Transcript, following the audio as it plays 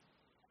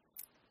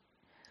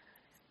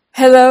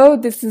Hello,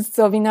 this is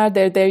Zovinar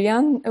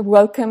Derderyan.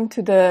 Welcome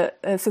to the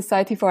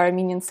Society for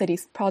Armenian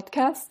Studies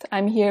podcast.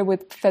 I'm here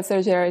with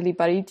Professor Gerarly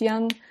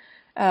Baridyan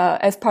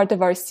as part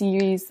of our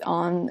series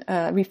on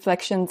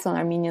reflections on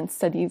Armenian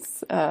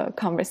studies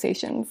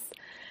conversations.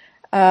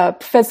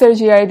 Professor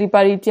Gerarly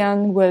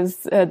Baridyan was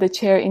the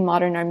chair in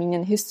modern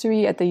Armenian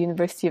history at the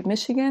University of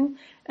Michigan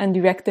and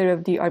director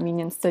of the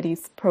Armenian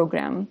Studies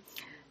program.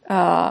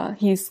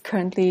 He's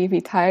currently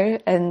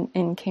retired and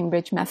in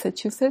Cambridge,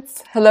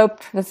 Massachusetts. Hello,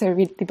 Professor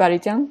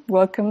Baridyan.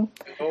 Welcome.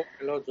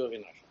 Hello,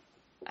 Zovinar.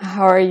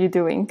 How are you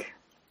doing?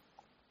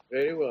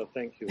 Very well,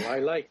 thank you. I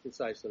like this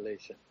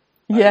isolation.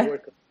 Yeah.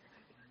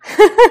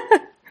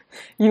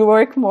 You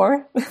work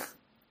more?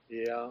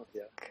 Yeah.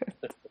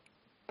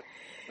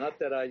 Not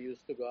that I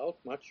used to go out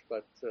much,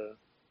 but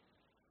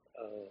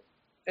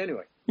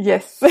anyway.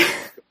 Yes.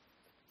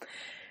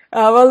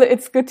 Well,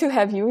 it's good to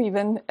have you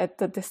even at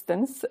the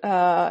distance.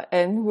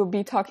 And we'll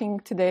be talking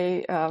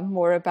today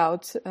more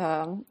about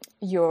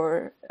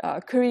your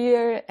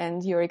career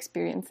and your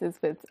experiences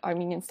with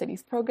Armenian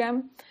Studies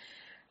program.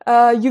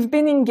 You've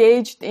been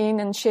engaged in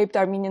and shaped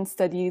Armenian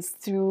studies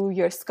through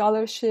your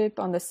scholarship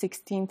on the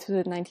 16th to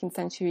the 19th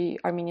century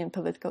Armenian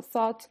political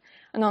thought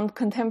and on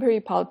contemporary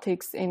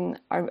politics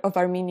of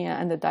Armenia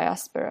and the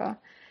diaspora.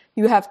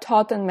 You have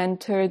taught and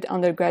mentored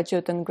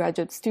undergraduate and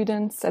graduate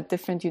students at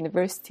different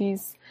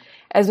universities,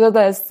 as well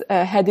as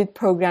headed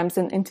programs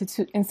and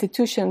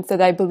institutions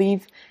that I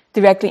believe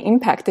directly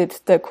impacted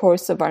the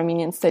course of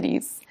Armenian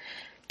studies.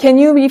 Can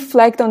you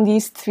reflect on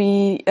these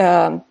three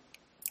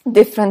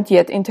different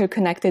yet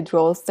interconnected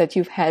roles that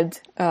you've had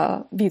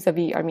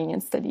vis-a-vis Armenian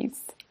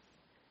studies?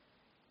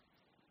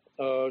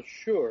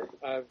 Sure.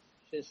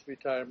 Since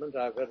retirement,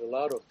 I've had a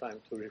lot of time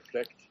to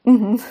reflect.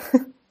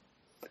 Mm-hmm.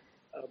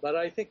 But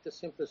I think the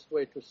simplest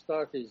way to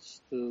start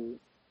is to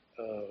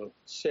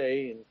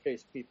say, in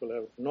case people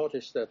have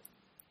noticed, that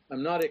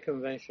I'm not a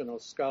conventional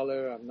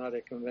scholar, I'm not a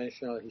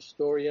conventional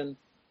historian,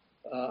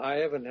 I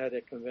haven't had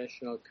a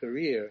conventional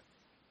career,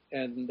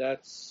 and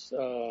that's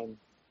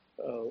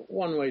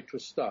one way to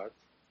start.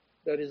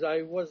 That is,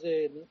 I was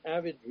an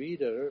avid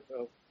reader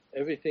of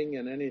everything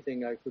and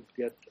anything I could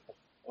get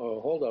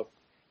hold of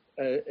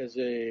as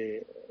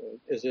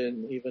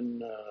an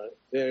even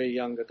very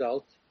young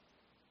adult,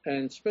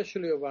 and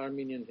especially of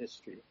Armenian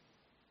history.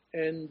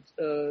 And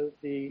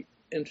the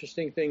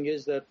interesting thing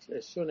is that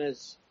as soon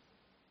as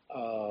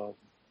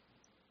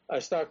I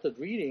started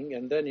reading,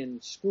 and then in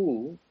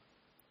school,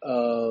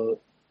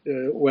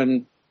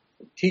 when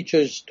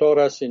teachers taught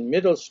us in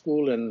middle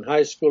school and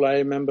high school, I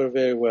remember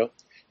very well,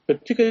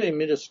 particularly in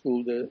middle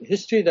school, the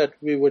history that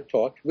we were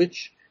taught,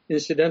 which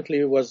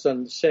incidentally was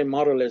on the same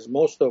model as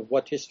most of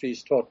what history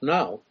is taught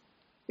now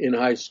in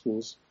high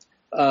schools,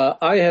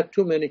 I had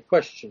too many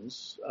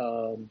questions,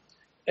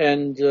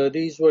 and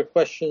these were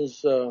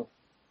questions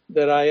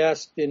that I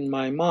asked in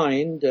my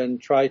mind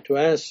and tried to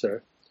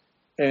answer,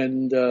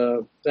 and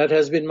that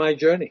has been my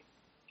journey,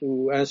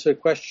 to answer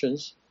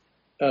questions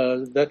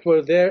that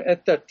were there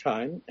at that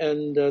time,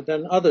 and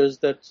then others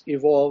that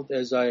evolved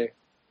as I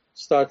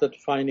started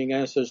finding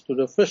answers to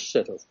the first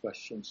set of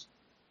questions.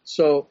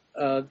 So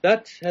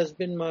that has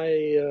been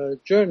my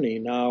journey.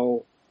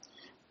 Now,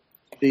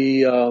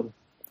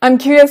 I'm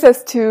curious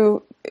as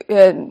to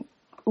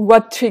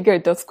what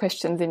triggered those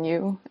questions in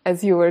you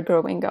as you were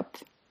growing up.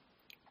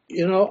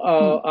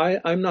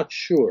 I'm not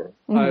sure.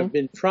 Mm-hmm. I've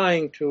been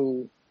trying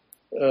to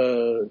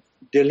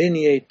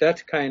delineate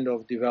that kind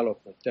of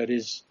development. That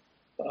is,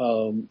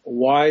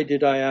 why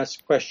did I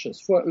ask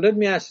questions? Let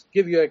me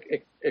give you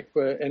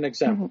an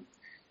example.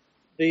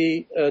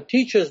 Mm-hmm. The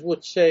teachers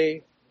would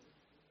say,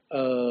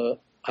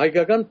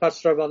 Հայկական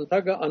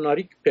Բարձրավանդակը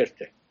անարիկ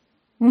պերտ է.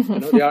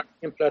 The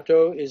Armenian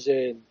plateau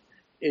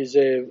is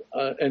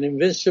an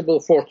invincible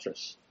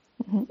fortress.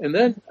 Mm-hmm. And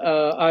then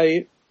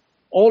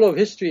all of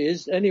history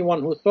is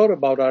anyone who thought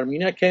about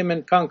Armenia came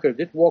and conquered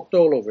it, walked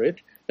all over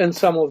it, and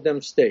some of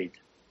them stayed.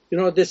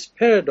 This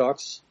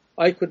paradox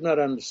I could not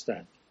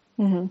understand.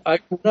 Mm-hmm. I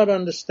could not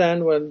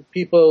understand when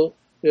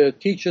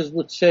teachers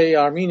would say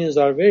Armenians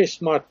are very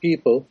smart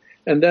people,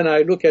 and then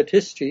I look at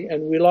history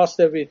and we lost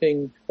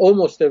everything,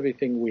 almost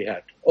everything we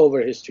had over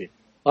history.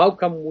 How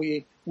come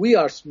we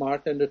are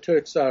smart and the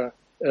Turks are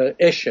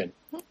Eshen?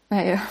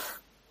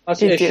 How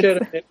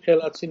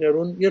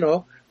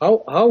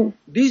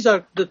these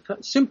are the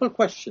simple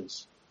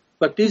questions,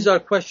 but these are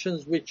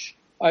questions which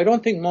I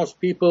don't think most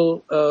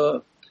people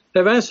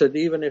have answered,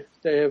 even if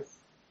they have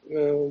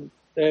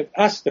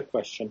asked the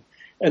question.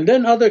 And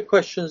then other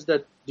questions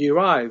that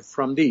derive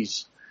from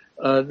these,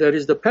 there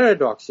is the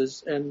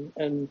paradoxes,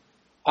 and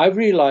I've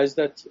realized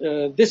that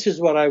this is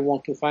what I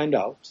want to find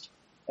out.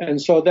 And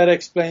so that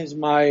explains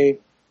my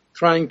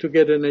trying to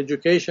get an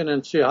education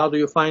and see how do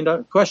you find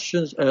out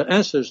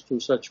answers to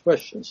such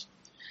questions.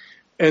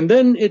 And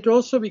then it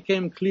also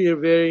became clear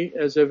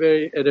at a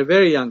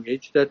very young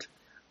age that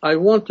I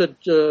wanted,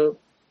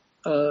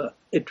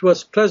 it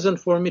was pleasant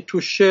for me to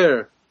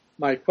share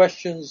my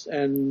questions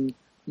and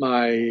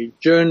my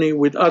journey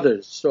with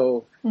others.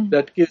 So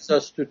that gives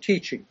us to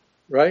teaching,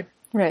 right?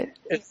 Right.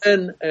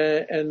 And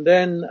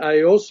then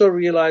I also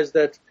realized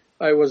that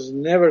I was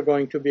never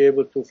going to be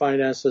able to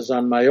find answers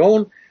on my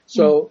own.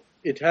 So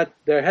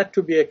there had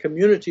to be a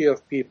community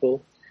of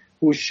people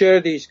who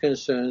share these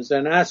concerns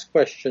and ask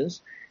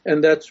questions.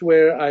 And that's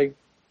where I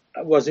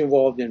was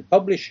involved in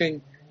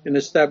publishing, in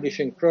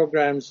establishing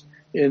programs,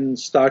 in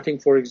starting,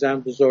 for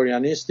example,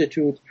 Zorian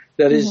Institute,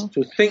 that is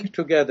to think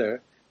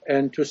together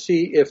and to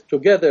see if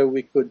together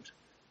we could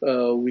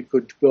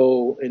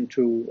go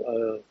into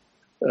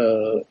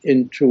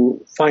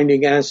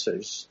finding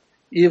answers,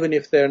 even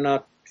if they're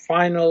not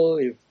final,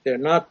 if they're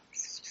not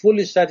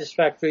fully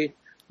satisfactory,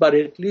 but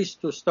at least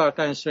to start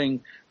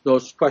answering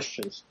those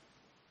questions.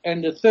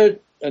 And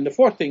the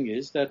fourth thing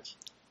is that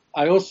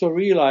I also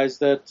realized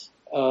that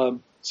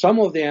some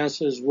of the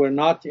answers were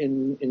not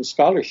in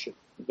scholarship.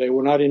 They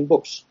were not in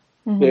books.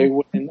 They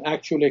were in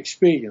actual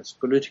experience,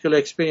 political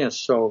experience.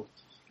 So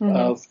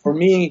for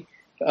me,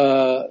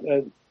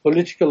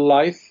 political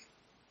life,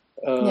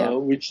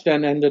 which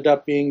then ended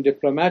up being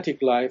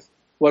diplomatic life,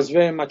 was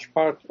very much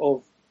part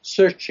of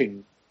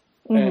searching.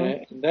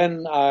 And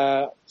then,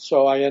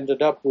 so I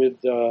ended up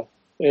with a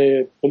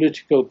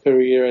political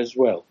career as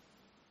well.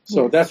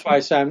 So that's why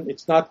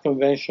it's not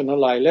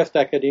conventional. I left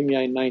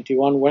academia in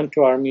 91, went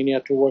to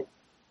Armenia to work,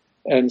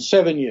 and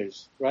 7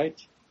 years, right?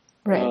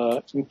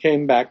 And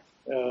came back.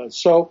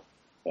 These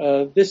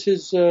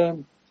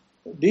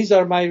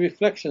are my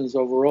reflections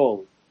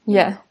overall.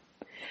 Yeah.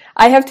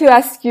 I have to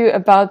ask you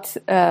about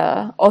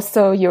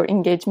also your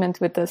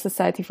engagement with the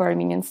Society for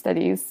Armenian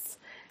Studies,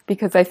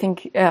 because I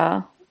think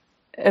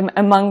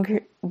among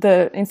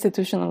the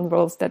institutional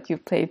roles that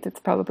you've played, it's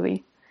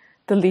probably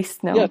the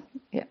least known.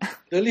 Yeah.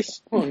 The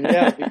least known,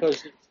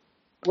 because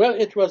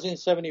it was in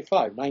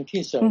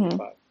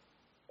 1975,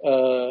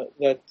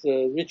 that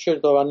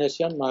Richard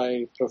Ovanesyan,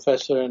 my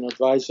professor and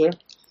advisor,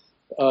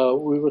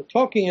 we were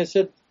talking and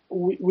said,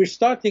 we're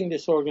starting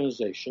this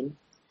organization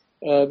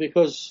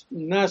because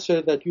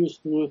NASER, that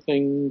used to do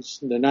things,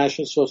 the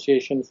National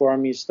Association for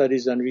Armenian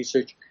Studies and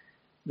Research,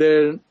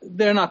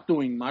 they're not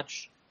doing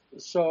much.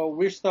 So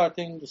we're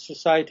starting the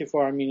Society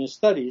for Armenian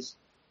Studies,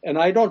 and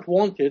I don't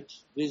want it,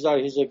 these are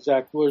his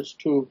exact words,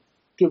 to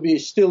be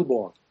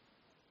stillborn.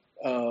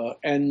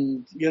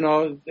 And,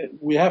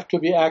 we have to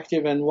be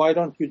active, and why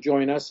don't you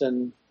join us?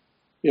 And,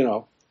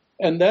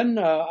 and then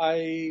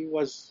I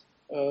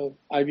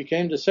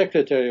became the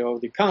secretary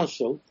of the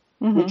council,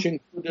 which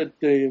included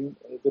the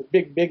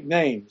big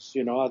names,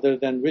 other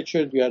than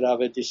Richard. You had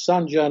Avedi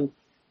Sanjan,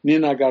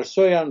 Nina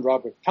Garsoyan,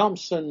 Robert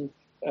Thompson,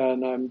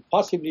 and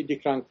possibly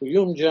Dikran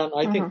Kuyumjan.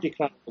 I think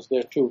Dikran was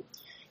there too.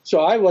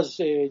 So I was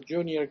a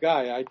junior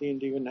guy. I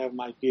didn't even have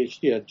my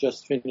PhD. I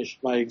just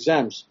finished my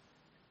exams.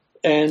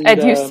 And at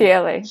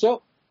UCLA.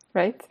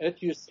 Right? At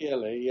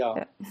UCLA,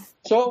 yeah.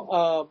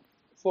 So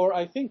for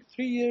I think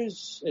 3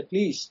 years at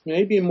least,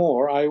 maybe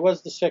more, I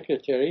was the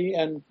secretary,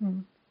 and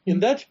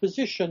in that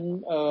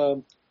position,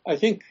 I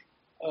think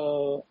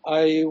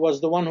I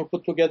was the one who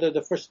put together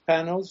the first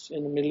panels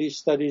in the Middle East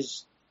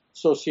Studies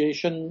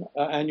Association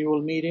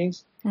annual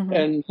meetings,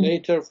 and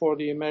later for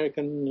the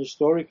American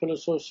Historical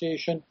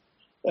Association,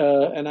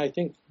 and I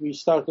think we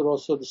started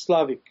also the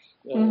Slavic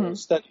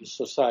Studies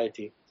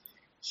Society.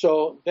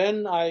 So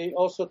then I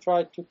also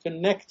tried to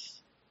connect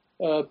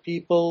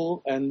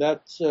people, and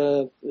that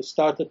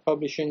started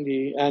publishing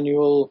the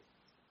annual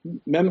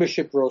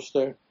membership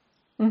roster,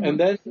 and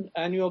then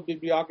annual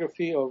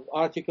bibliography of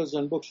articles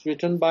and books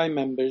written by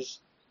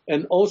members,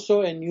 and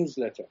also a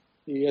newsletter,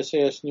 the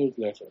SAS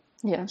newsletter.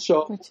 Yeah.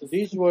 So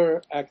these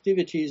were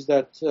activities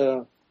that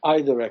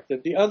I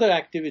directed. The other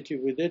activity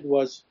we did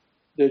was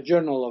the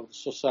Journal of the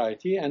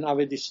Society, and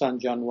Avedi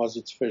Sanjan was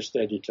its first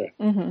editor.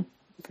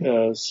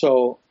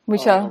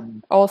 Which are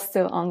all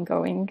still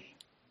ongoing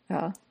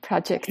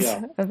projects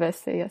of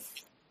SAS.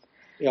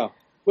 Yeah.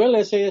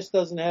 Well, SAS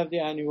doesn't have the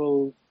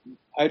annual,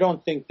 I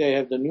don't think they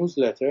have the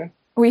newsletter.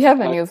 We have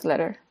a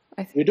newsletter,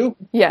 I think. We do?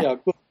 Yeah. Yeah,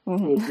 good,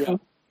 yeah.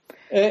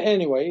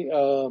 Anyway,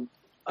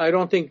 I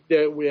don't think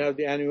that we have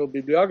the annual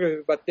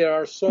bibliography, but there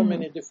are so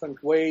many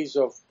different ways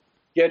of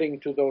getting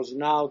to those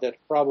now that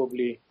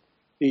probably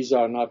these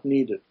are not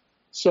needed.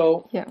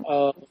 So,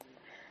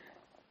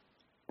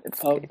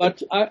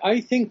 but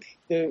I think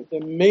the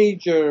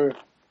major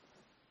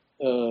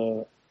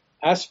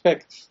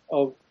aspect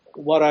of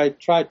what I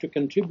try to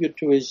contribute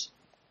to is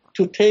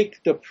to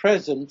take the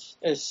present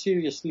as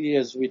seriously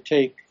as we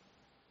take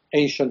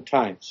ancient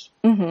times.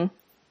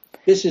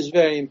 This is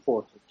very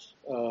important.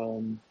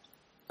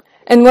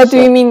 And what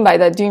do you mean by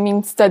that? Do you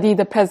mean study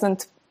the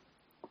present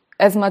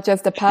as much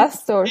as the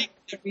past, or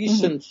the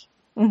recent?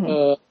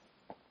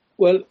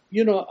 Well,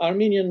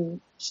 Armenian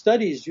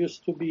studies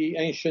used to be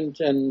ancient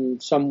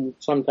and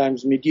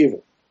sometimes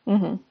medieval.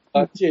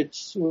 But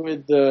it's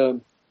with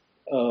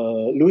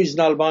Louis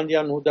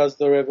Nalbandian, who does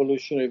the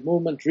revolutionary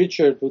movement,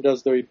 Richard, who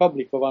does the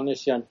Republic of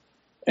Ovanesyan,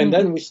 and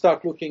then we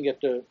start looking at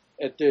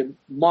the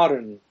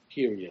modern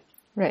period.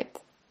 Right.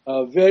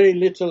 Very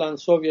little on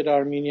Soviet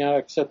Armenia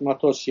except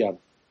Matosyan.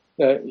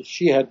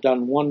 She had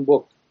done one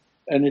book,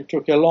 and it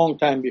took a long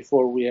time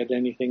before we had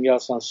anything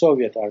else on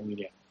Soviet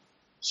Armenia.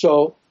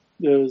 So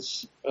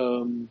there's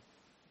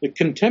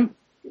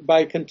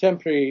by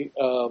contemporary,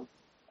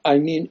 I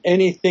mean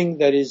anything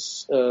that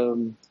is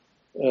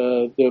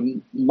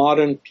the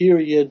modern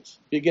period,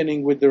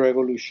 beginning with the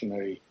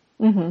revolutionary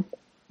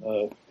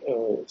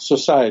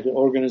society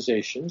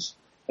organizations,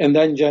 and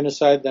then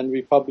genocide, then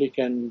republic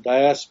and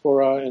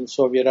diaspora and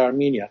Soviet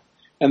Armenia.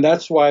 And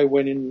that's why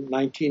when in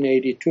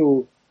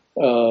 1982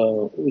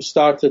 we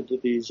started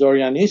the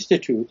Zorian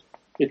Institute,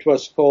 it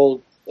was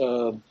called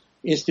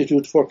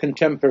Institute for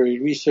Contemporary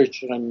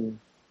Research and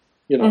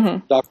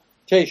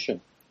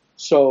documentation.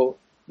 So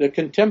the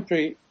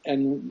contemporary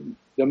and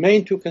the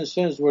main two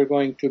concerns were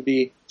going to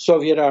be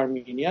Soviet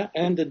Armenia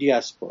and the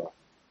diaspora.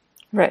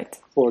 Right.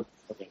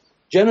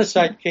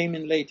 Genocide came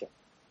in later.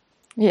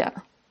 Yeah.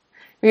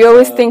 We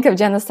always think of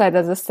genocide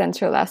as a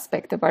central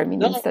aspect of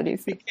Armenian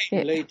studies. It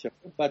became later,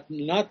 but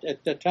not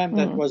at the time.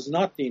 That was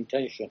not the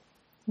intention.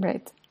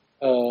 Right.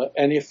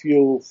 And if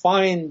you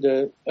find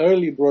the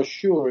early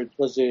brochure, it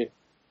was a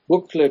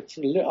booklet,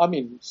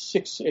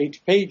 6-8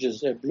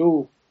 pages, a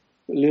blue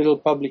little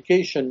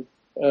publication.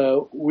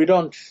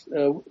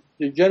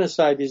 The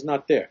genocide is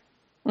not there.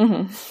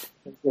 It's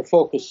the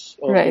focus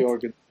of the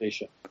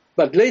organization.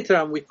 But later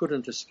on, we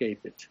couldn't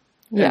escape it.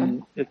 Yeah.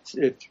 And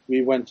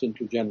we went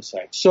into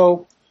genocide.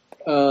 So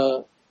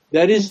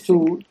that is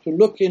to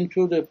look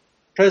into the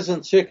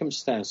present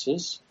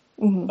circumstances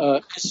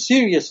as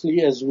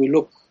seriously as we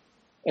look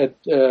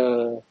at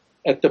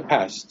the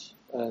past.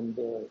 And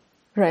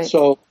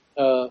so,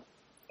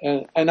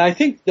 and I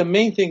think the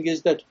main thing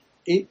is that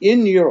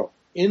in Europe,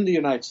 in the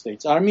United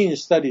States, Armenian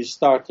studies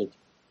started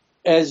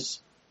as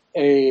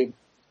a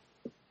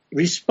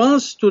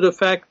response to the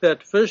fact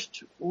that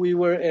first we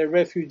were a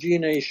refugee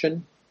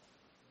nation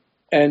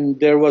and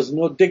there was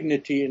no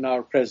dignity in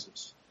our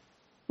presence.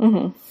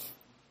 And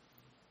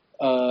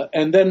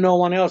then no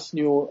one else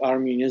knew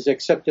Armenians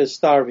except as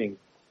starving.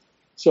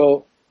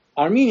 So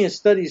Armenian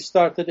studies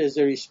started as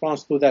a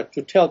response to that,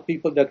 to tell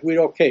people that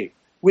we're okay.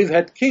 We've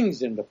had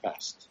kings in the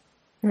past.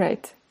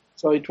 Right.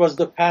 So it was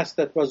the past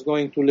that was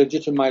going to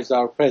legitimize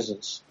our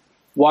presence,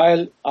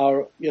 while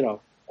our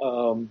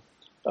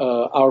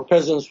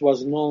presence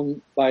was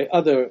known by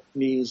other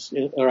means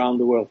around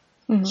the world.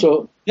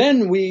 So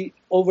then we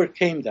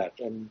overcame that,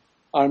 and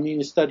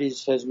Armenian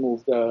studies has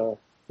moved.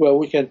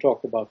 We can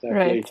talk about that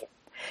later.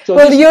 So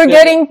you're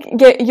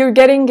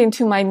getting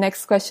into my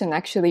next question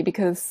actually,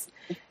 because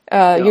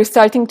you're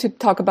starting to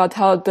talk about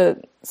how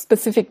the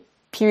specific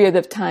period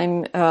of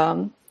time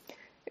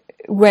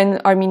when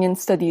Armenian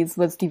studies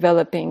was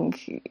developing,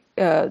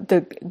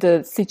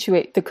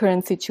 the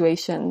current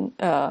situation,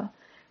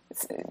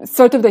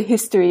 sort of the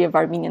history of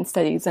Armenian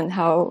studies and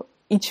how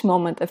each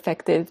moment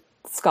affected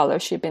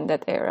scholarship in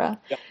that era.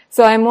 Yeah.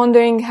 So I'm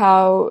wondering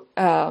how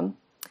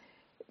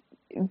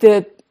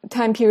the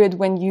time period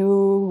when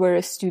you were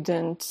a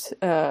student,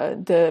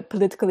 the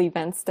political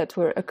events that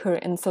were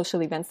occurring and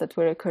social events that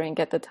were occurring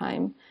at the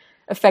time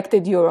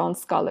affected your own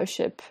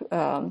scholarship.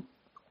 The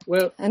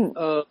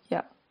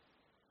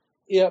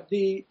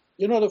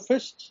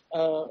first,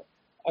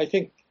 I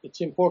think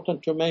it's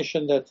important to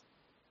mention that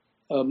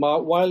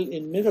while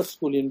in middle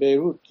school in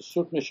Beirut,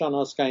 Surp Nishan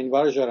Askain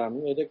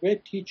Varjaran, we had a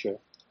great teacher,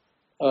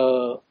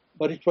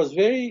 but it was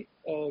very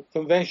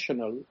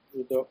conventional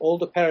with all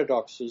the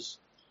paradoxes,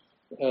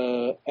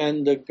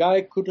 and the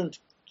guy couldn't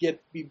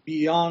get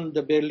beyond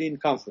the Berlin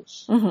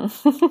Conference.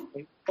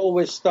 He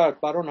always start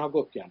Baron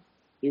Hagopian.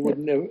 He would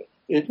never.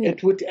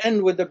 It would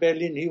end with the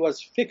Berlin. He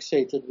was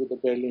fixated with the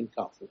Berlin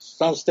Conference,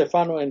 San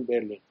Stefano and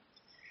Berlin.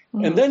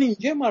 And then in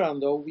Gemaran,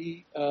 though,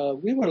 we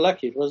were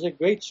lucky. It was a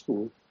great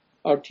school.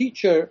 Our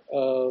teacher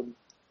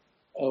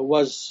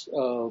was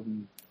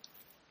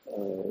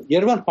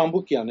Yervan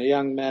Pambukian, a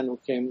young man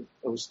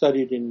who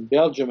studied in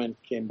Belgium and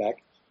came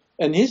back,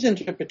 and his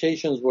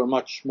interpretations were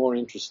much more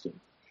interesting.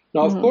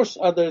 Now, of course,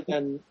 other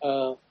than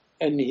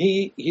and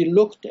he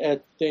looked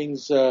at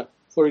things.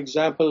 For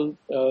example,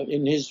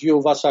 in his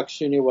view,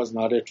 Vasaksuni was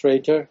not a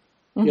traitor.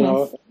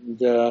 And,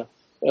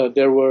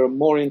 there were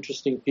more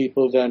interesting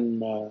people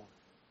than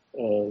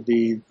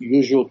the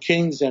usual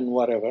kings and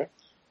whatever.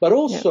 But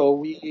also,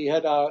 we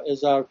had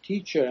as our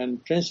teacher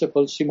and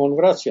principal Simon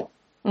Vratsian.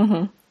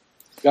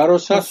 Garo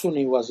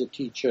Sasuni was a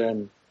teacher,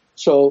 and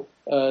so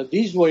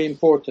these were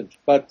important.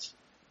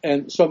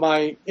 And so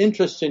my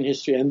interest in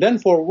history, and then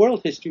for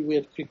world history, we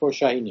had Krikor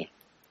Shahinian,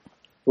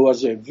 who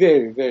was a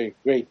very, very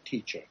great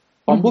teacher.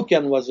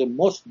 Pambukian was the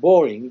most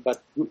boring,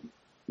 but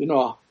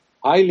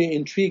highly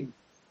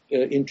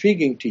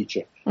intriguing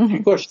teacher.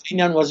 Krikor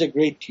Shahinian was a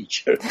great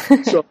teacher.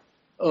 So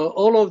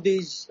all of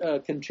these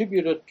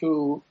contributed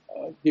to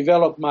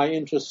develop my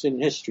interest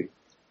in history.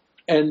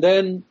 And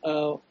then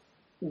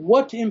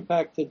what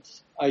impacted,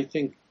 I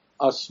think,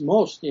 us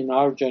most in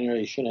our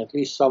generation, at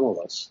least some of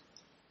us,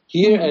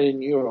 here and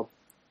in Europe,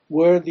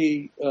 were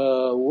the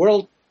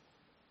world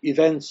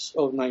events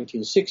of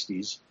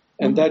 1960s,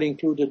 and that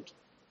included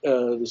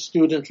the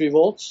student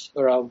revolts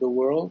around the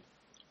world,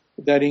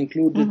 that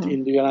included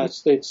in the United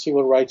States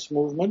civil rights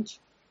movement,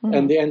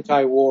 and the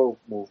anti-war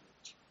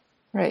movement.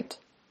 Right.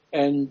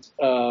 And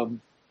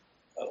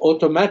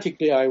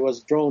automatically I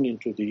was drawn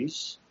into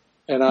these,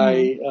 and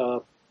I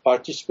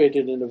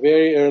participated in the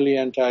very early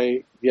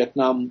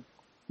anti-Vietnam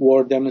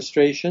War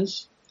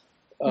demonstrations.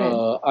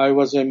 I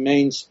was a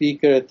main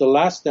speaker at the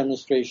last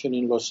demonstration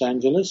in Los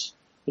Angeles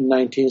in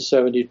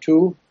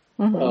 1972,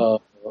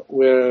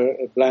 where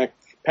a Black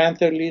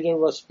Panther leader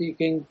was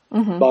speaking,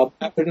 Bob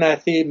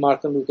Abernathy,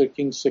 Martin Luther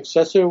King's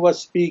successor,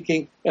 was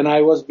speaking, and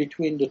I was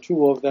between the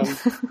two of them.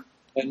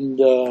 And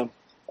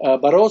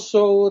but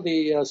also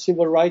the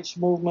civil rights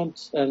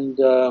movement, and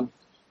I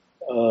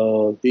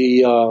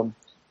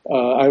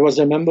was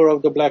a member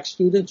of the Black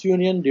Students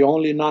Union, the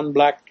only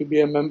non-black to be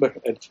a member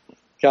at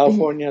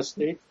California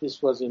State. This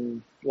was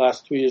in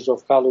last 2 years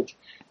of college.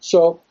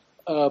 So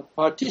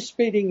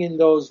participating in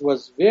those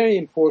was very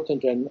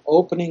important and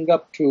opening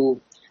up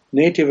to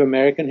Native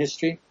American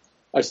history.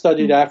 I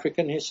studied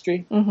African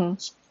history.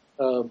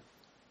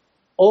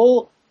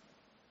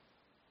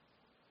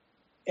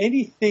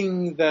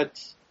 Anything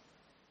that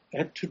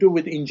had to do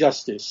with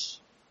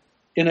injustice,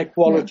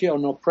 inequality,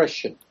 and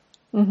oppression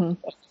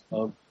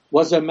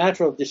was a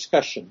matter of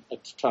discussion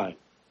at the time.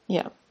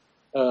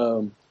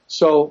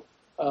 So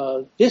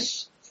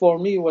this, for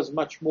me, was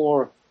much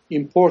more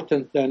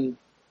important than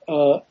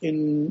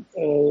in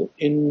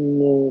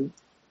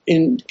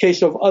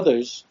case of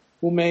others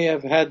who may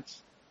have had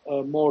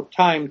more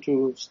time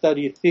to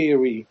study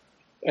theory.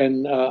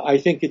 And I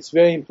think it's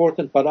very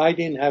important, but I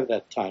didn't have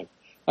that time.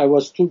 I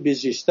was too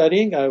busy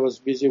studying. I was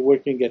busy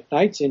working at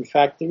nights in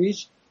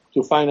factories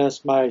to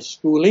finance my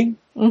schooling.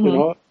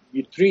 3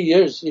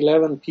 years,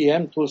 11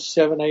 p.m. till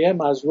 7 a.m.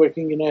 I was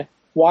working in a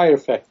wire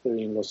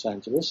factory in Los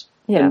Angeles,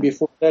 and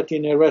before that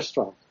in a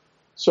restaurant.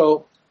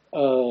 So,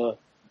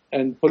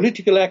 and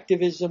political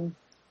activism,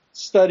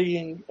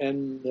 studying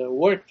and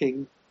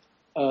working,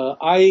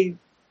 I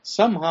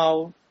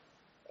somehow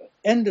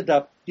ended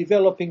up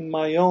developing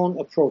my own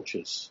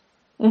approaches.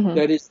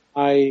 That is,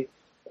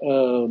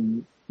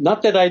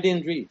 not that I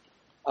didn't read.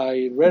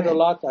 I read a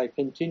lot. I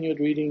continued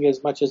reading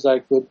as much as I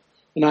could.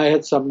 And I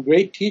had some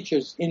great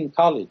teachers in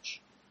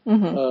college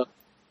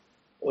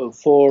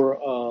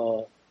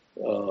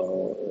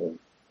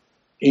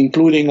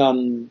including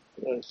on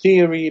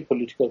theory,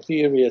 political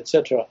theory,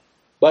 etc.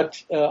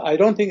 But I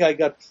don't think I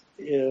got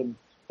a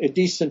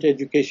decent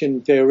education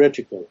in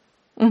theoretical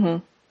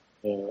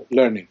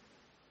learning.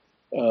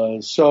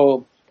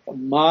 So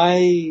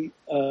my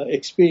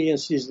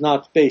experience is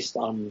not based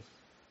on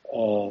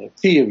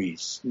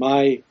theories.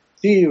 My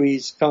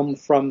theories come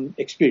from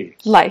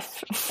experience,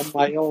 life, from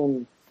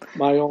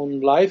my own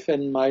life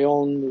and my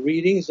own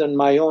readings and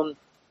my own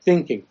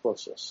thinking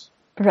process.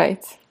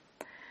 Right.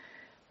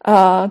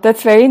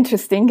 That's very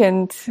interesting,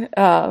 and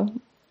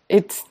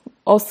it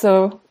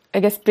also,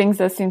 I guess,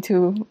 brings us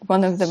into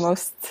one of the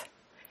most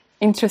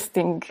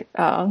interesting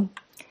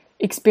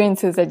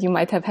experiences that you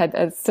might have had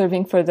as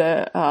serving for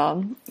the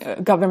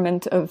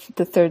government of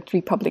the Third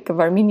Republic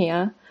of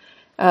Armenia.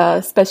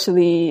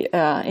 Especially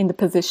in the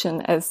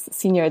position as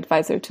senior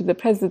advisor to the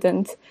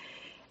president.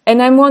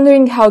 And I'm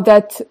wondering how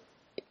that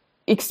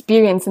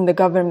experience in the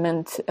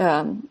government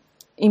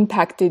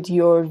impacted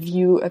your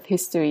view of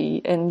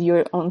history and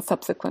your own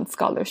subsequent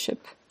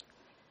scholarship.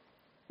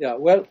 Yeah,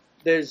 well,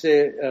 there's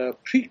a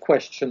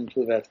pre-question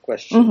to that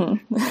question.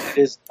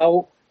 Is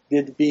how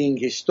did being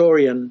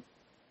historian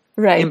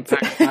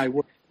impact my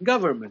work in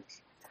government?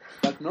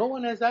 But no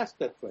one has asked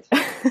that question.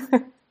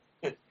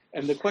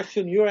 And the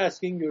question you're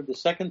asking, you're the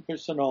second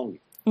person only.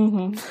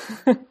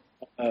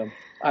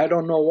 I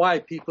don't know why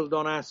people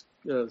don't ask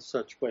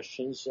such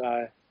questions.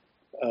 I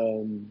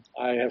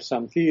have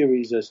some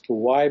theories as to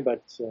why,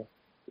 but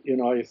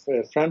if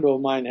a friend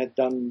of mine had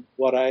done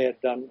what I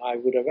had done, I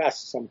would have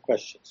asked some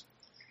questions.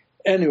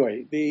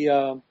 Anyway,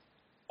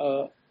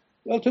 well,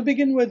 to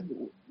begin with,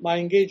 my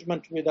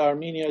engagement with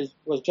Armenia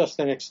was just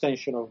an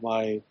extension of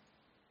my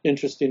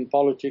interest in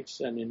politics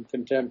and in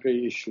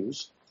contemporary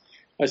issues.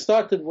 I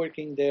started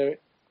working there.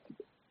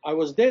 I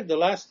was there the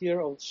last year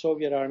of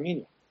Soviet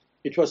Armenia.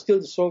 It was still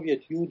the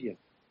Soviet Union.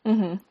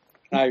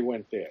 I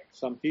went there.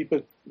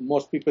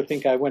 Most people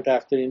think I went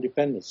after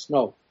independence.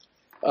 No.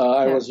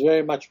 I was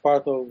very much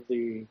part of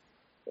the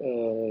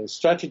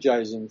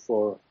strategizing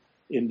for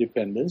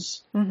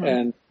independence.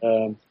 And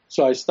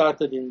so I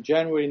started in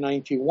January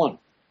 91.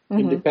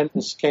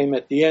 Independence came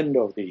at the end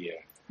of the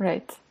year.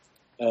 Right.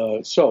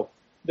 So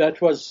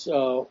that was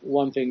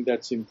one thing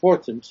that's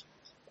important.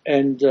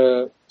 And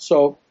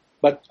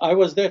but I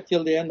was there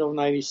till the end of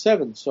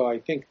 97, so I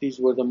think these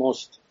were the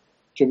most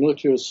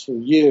tumultuous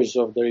years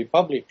of the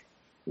Republic,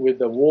 with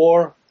the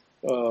war,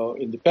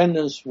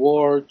 independence,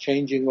 war,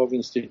 changing of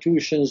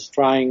institutions,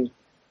 trying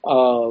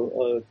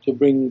to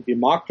bring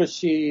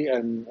democracy,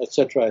 and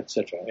etc.,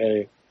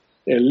 a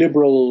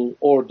liberal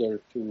order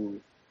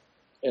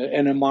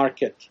and a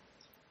market.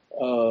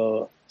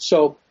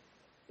 So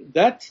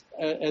that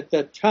at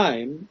that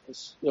time,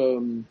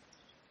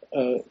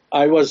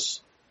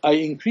 I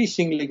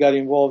increasingly got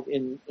involved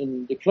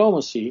in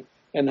diplomacy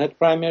and had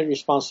primary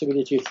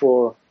responsibility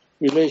for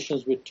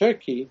relations with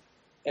Turkey,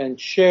 and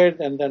shared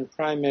and then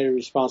primary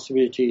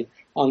responsibility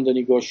on the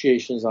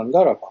negotiations on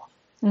Karabakh.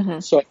 Mm-hmm.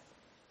 So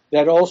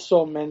that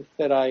also meant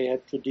that I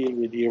had to deal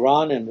with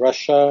Iran and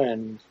Russia,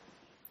 and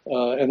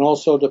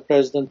also the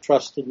president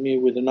trusted me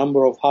with a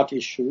number of hot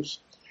issues.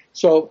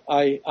 So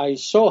I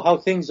saw how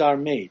things are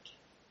made,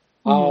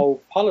 how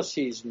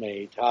policy is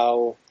made,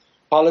 how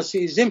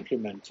policy is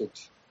implemented,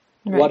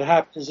 what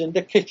happens in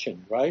the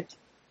kitchen, right?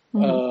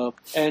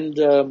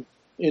 In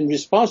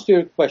response to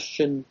your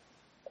question,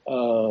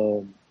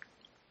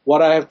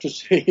 what I have to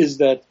say is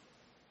that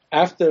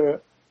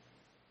after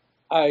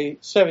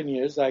 7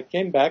 years, I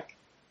came back,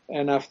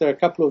 and after a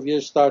couple of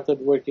years started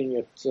working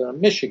at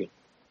Michigan.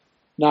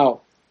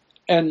 Now,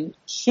 and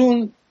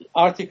soon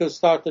articles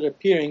started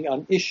appearing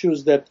on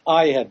issues that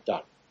I had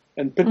done,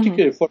 and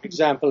particularly, for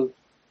example,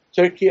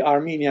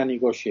 Turkey-Armenia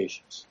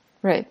negotiations.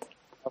 Right.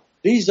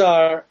 These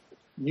are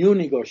new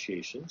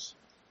negotiations.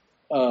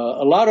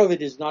 A lot of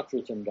it is not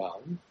written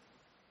down.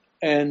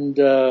 And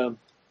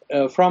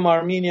from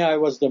Armenia, I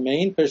was the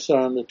main person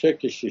on the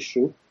Turkish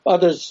issue.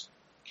 Others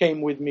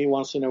came with me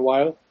once in a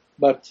while,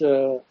 but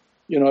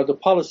the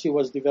policy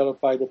was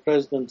developed by the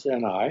president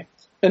and I,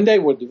 and they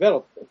were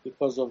developed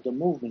because of the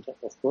movement,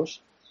 of course.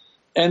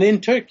 And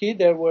in Turkey,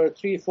 there were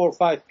 3, 4,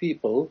 5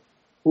 people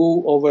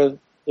who, over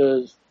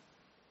the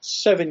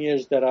 7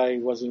 years that I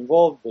was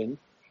involved in,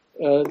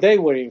 they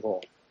were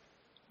involved.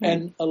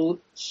 And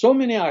so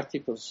many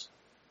articles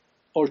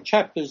or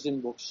chapters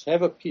in books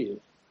have appeared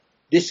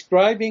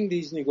describing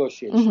these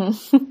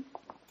negotiations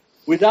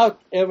without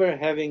ever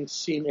having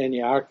seen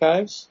any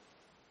archives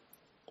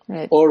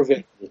or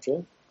very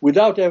little,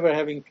 without ever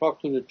having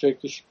talked to the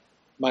Turkish,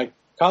 my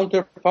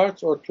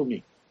counterparts, or to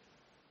me.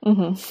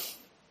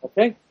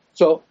 Okay?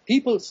 So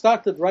people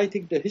started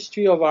writing the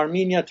history of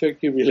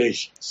Armenia-Turkey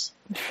relations.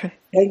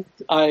 And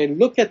I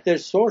look at their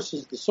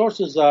sources. The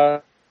sources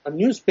are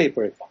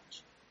newspaper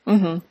accounts.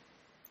 And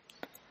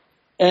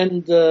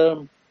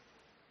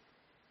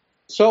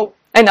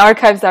and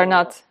archives are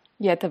not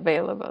yet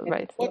available,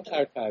 right? What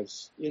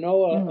archives? A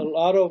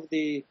lot of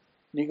the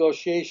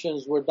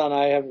negotiations were done.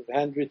 I have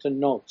handwritten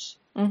notes.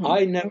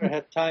 I never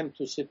had time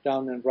to sit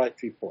down and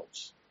write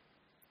reports.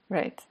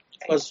 Right.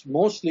 It was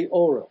mostly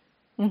oral.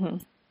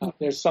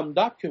 There's some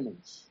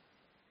documents.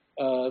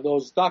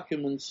 Those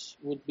documents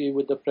would be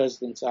with the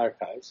president's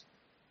archives.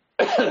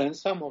 And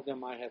some of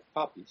them I have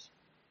copies.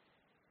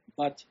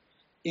 But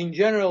in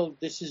general,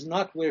 this is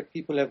not where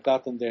people have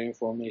gotten their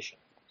information.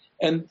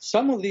 And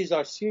some of these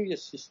are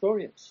serious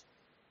historians.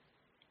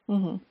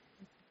 And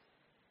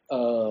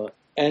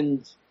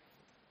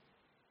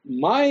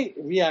my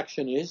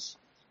reaction is,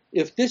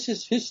 if this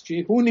is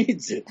history, who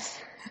needs it?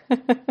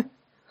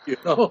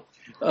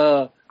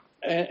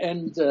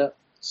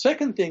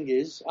 Second thing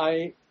is,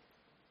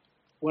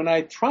 when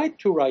I tried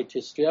to write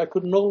history, I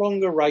could no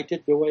longer write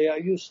it the way I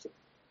used to.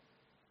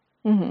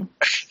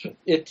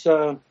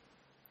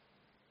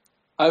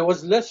 I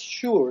was less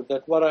sure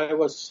that what I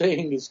was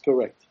saying is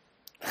correct.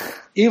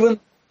 Even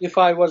if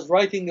I was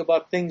writing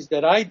about things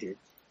that I did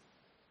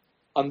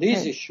on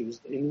these issues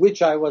in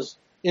which I was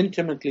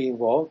intimately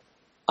involved,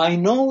 I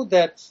know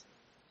that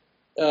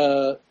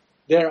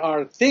there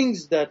are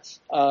things that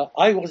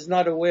I was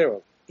not aware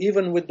of,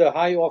 even with the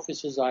high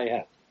offices I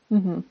had.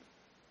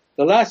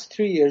 The last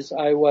 3 years,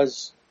 I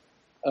was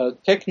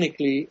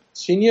technically the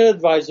senior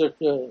advisor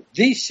to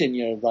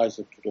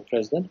the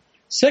president,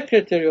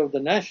 secretary of the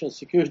National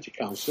Security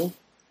Council,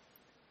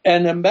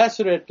 and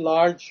ambassador at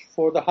large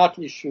for the hot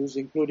issues,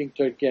 including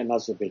Turkey and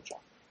Azerbaijan.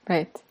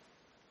 Right.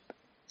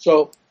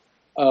 So,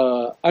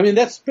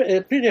 that's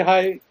a pretty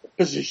high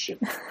position.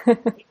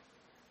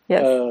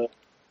 Yes.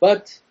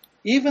 But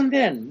even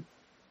then,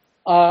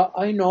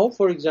 I know,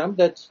 for example,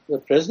 that the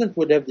president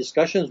would have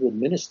discussions with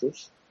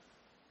ministers,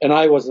 and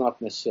I was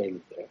not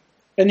necessarily there.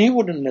 And he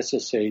wouldn't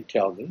necessarily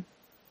tell me,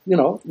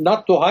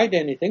 not to hide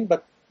anything,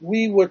 but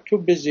we were too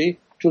busy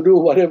to do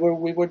whatever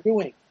we were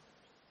doing.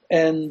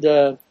 And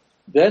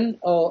then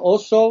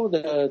also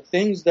the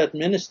things that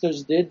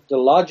ministers did, the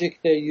logic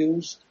they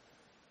used,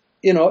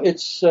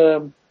 it's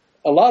a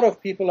lot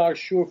of people are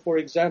sure, for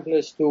example,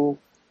 as to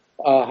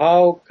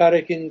how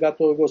Karakin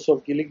Gatorgos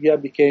of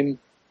Giligya became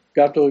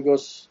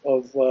Gatorgos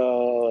of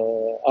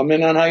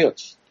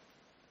Amenanayot.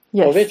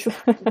 Yes.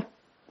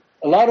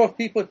 A lot of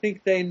people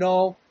think they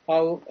know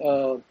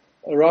how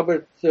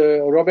Robert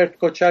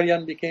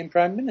Kocharian became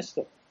prime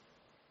minister.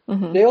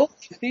 They all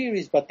have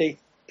theories, but they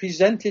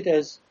present it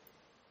as,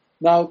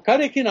 now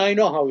Karakin, I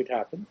know how it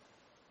happened.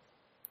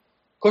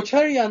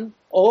 Kocharian,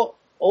 a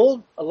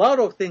lot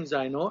of things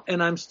I know,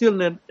 and I'm still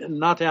not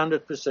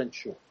 100%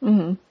 sure.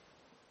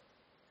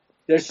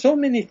 There's so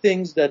many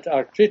things that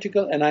are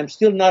critical, and I'm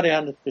still not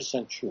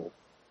 100% sure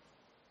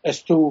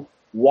as to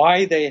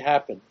why they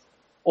happened.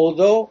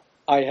 Although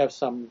I have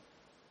some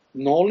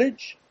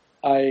knowledge,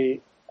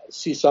 I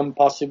see some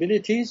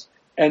possibilities,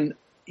 and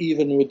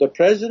even with the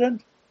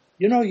president,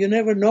 you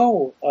never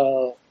know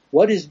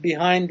what is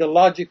behind the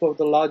logic of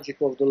the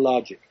logic of the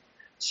logic.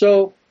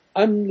 So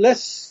I'm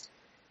less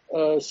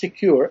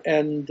secure,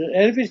 and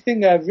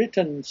everything I've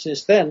written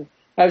since then,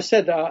 I've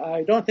said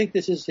I don't think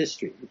this is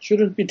history. It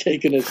shouldn't be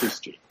taken as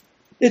history.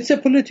 It's a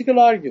political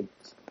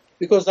argument.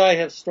 because I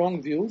have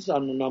strong views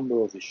on a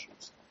number of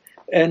issues.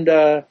 And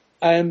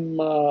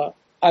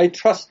I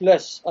trust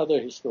less other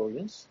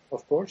historians,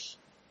 of course.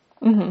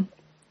 Mm-hmm.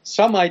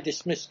 Some I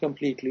dismiss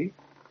completely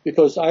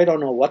because I don't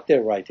know what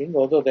they're writing,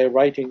 although they're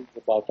writing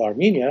about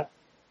Armenia.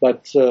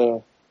 But,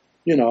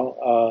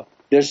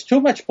 there's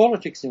too much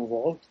politics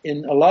involved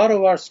in a lot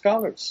of our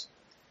scholars.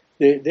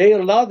 They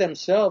allow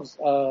themselves,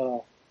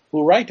 who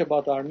write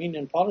about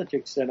Armenian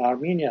politics and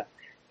Armenia,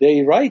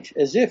 they write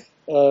as if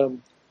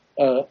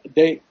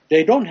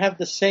they don't have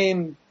the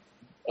same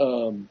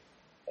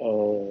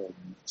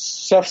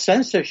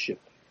self-censorship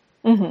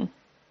mm-hmm.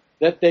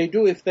 that they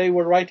do if they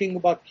were writing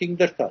about King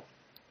Dirtat.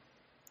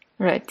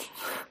 Right.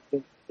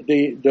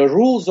 The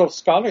rules of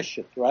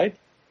scholarship, right?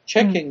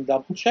 Checking,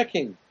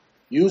 double-checking,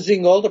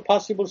 using all the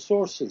possible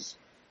sources.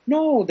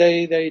 No,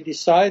 they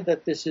decide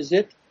that this is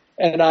it.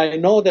 And I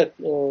know that,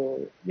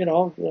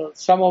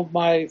 some of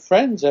my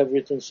friends have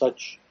written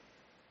such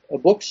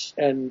books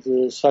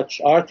and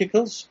such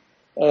articles,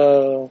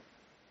 right.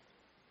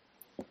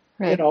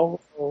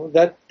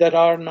 That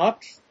are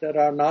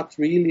not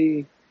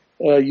really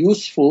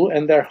useful,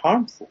 and they're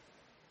harmful.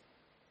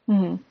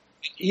 Mm-hmm.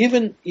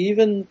 Even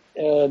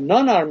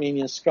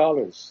non-Armenian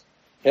scholars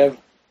have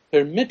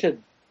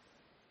permitted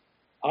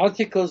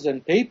articles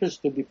and papers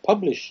to be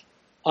published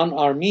on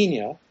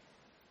Armenia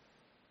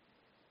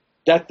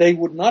that they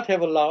would not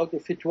have allowed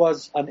if it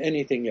was on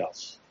anything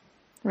else.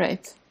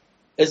 Right.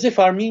 As if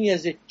Armenia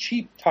is a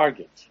cheap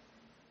target.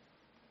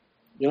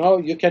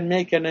 You can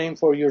make a name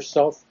for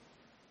yourself.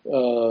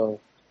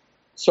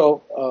 It's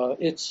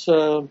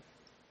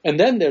and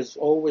then there's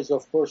always,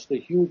 of course, the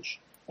huge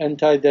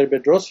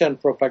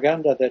anti-Terbedrosian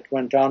propaganda that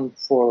went on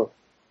for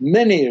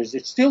many years.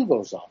 It still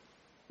goes on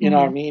in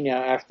Armenia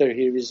after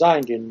he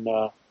resigned in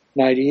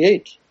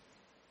 98.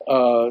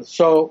 I'll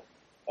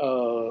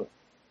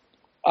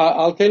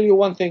tell you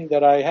one thing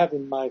that I have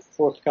in my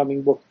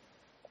forthcoming book.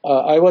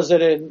 I was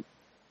at a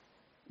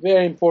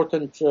very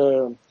important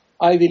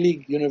Ivy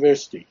League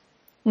university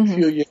a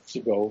few years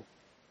ago,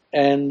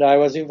 and I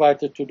was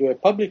invited to do a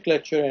public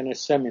lecture and a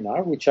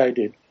seminar, which I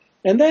did.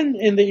 And then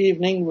in the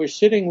evening, we're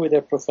sitting with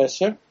a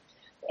professor,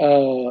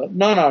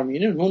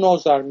 non-Armenian, who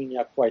knows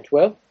Armenia quite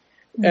well.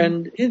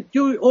 And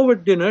over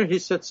dinner, he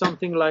said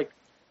something like,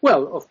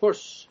 well, of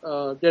course,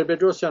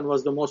 Terbedrosian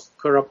was the most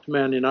corrupt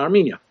man in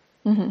Armenia.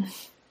 Mm-hmm.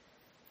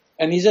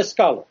 And he's a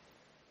scholar.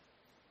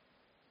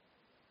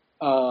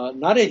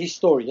 Not a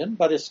historian,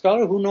 but a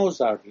scholar who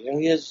knows Armenia.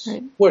 He has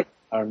worked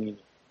in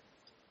Armenia.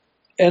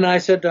 And I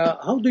said,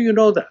 how do you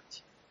know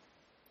that?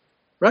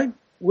 Right?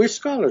 We're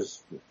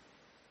scholars.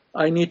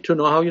 I need to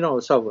know how you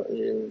know. So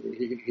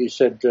he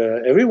said,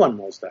 everyone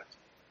knows that.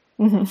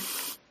 Mm-hmm.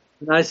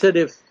 And I said,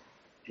 if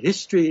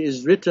history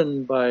is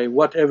written by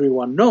what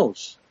everyone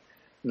knows,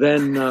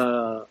 then,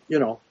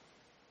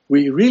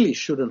 we really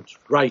shouldn't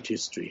write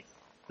history.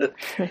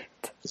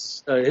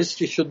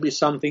 History should be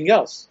something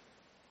else.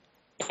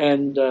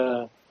 And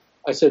I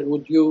said,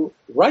 would you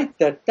write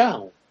that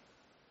down?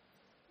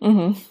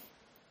 Mm-hmm.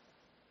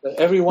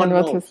 Everyone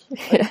knows.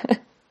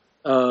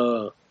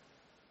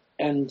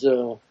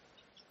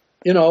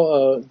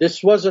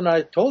 This wasn't,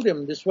 I told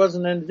him, this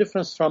wasn't any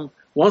difference from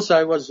once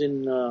I was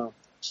in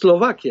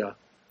Slovakia.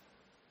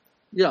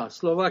 Yeah,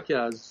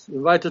 Slovakia. I was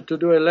invited to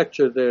do a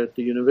lecture there at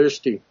the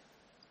university.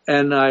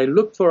 And I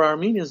looked for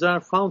Armenians and I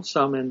found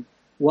some. And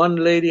one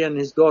lady and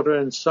his daughter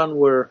and son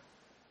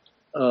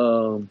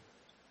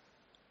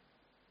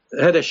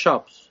had a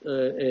shop,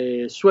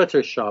 a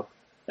sweater shop.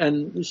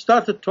 And we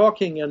started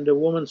talking, and the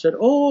woman said,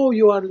 "Oh,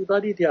 you are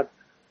Ibaridian.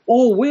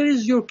 Oh, where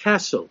is your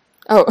castle?"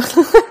 Oh.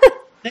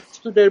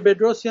 Next to the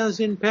Bedrosians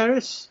in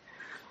Paris.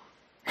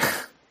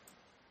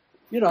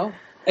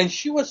 And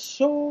she was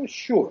so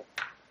sure.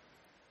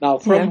 Now,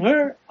 from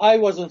her, I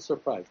wasn't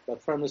surprised,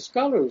 but from a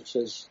scholar who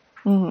says,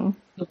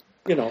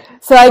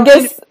 So I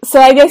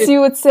guess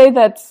you would say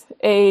that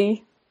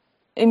a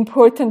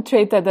important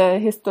trait that a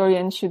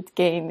historian should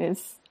gain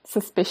is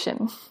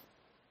suspicion.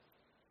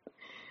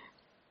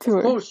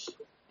 Of course.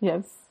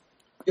 Yes.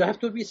 You have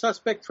to be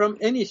suspect from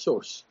any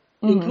source,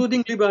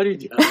 including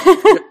Libaridia.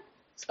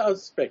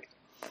 Suspect.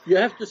 You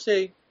have to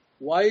say,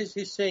 why is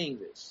he saying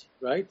this,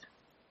 right?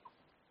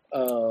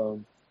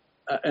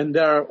 And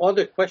there are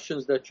other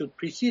questions that should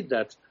precede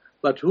that.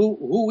 But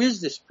who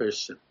is this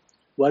person?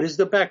 What is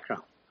the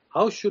background?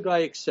 How should I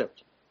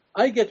accept?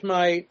 I get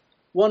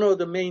one of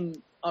the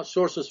main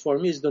sources for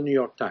me is the New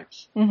York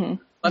Times.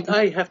 But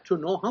I have to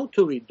know how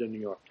to read the New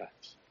York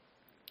Times.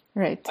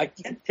 Right. I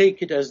can't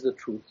take it as the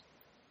truth,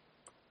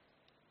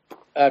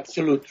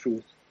 absolute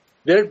truth.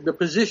 The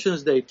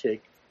positions they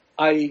take.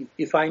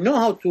 If I know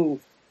how to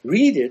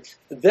read it,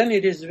 then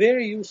it is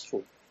very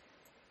useful.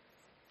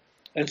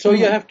 And so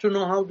you have to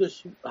know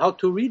how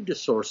to read the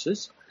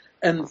sources,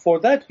 and for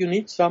that you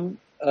need some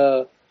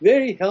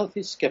very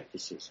healthy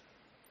skepticism.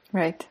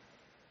 Right.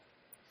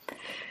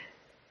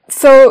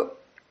 So,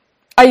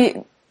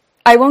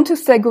 I want to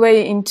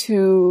segue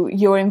into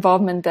your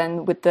involvement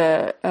then with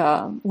the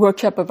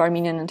workshop of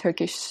Armenian and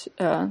Turkish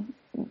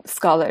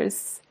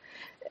scholars.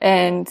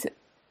 And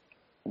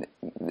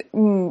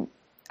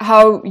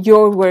how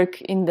your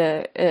work in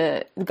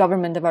the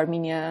government of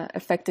Armenia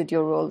affected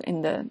your role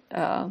in the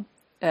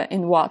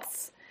in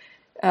WATS,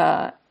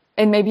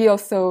 and maybe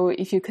also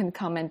if you can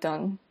comment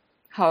on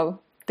how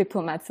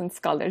diplomats and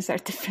scholars are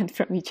different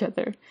from each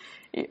other,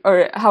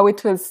 or how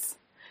it was.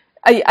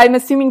 I'm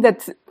assuming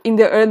that in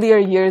the earlier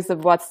years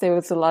of WATS there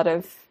was a lot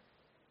of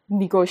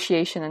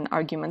negotiation and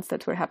arguments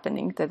that were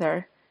happening that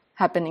are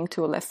happening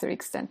to a lesser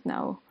extent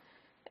now.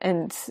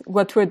 And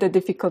what were the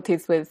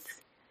difficulties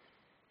with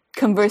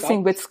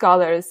conversing with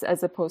scholars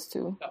as opposed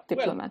to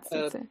diplomats?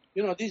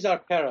 These are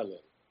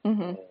parallel.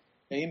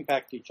 They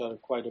impact each other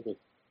quite a bit,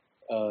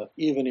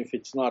 even if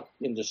it's not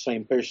in the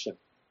same person.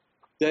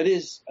 That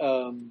is,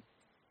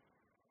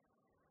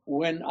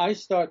 when I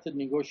started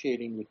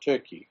negotiating with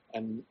Turkey,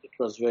 and it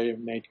was very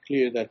made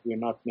clear that we're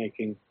not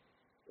making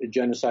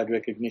genocide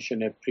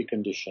recognition a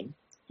precondition,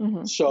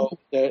 so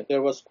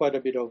there was quite a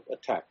bit of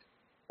attack,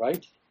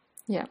 right?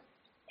 Yeah.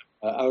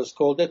 I was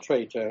called a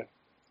traitor.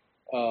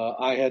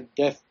 I had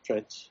death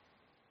threats.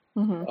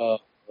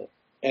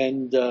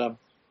 And the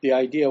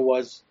idea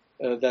was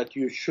that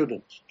you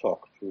shouldn't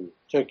talk to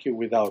Turkey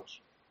without.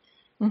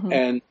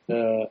 And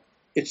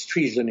it's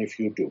treason if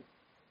you do.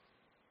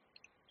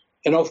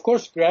 And of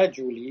course,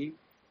 gradually,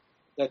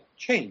 that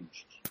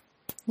changed.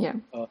 Yeah.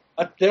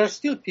 But there are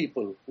still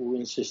people who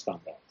insist on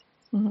that.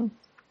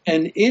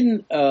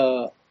 And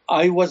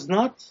I was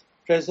not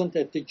present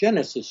at the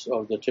genesis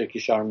of the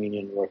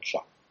Turkish-Armenian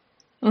workshop.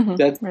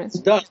 That was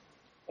done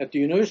at the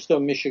University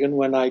of Michigan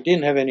when I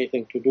didn't have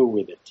anything to do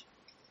with it.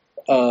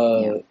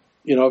 Suni,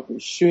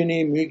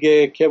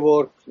 Müge,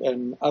 Kevork,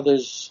 and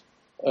others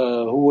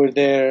who were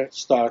there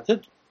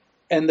started.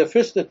 And the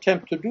first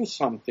attempt to do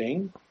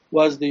something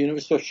was the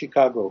University of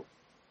Chicago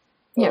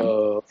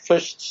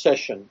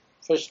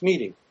first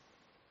meeting.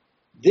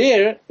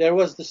 There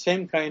was the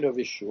same kind of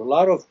issue. A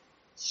lot of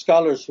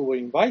scholars who were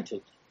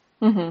invited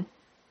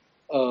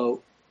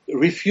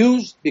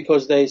refused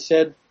because they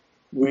said,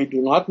 we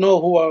do not know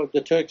who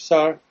the Turks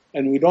are,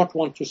 and we don't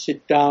want to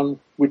sit down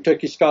with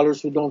Turkish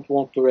scholars who don't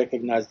want to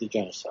recognize the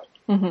genocide.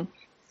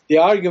 The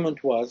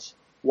argument was,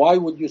 why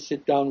would you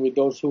sit down with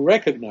those who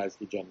recognize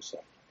the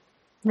genocide?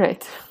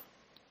 Right.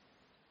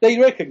 They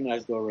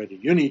recognized already.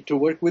 You need to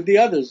work with the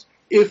others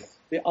if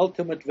the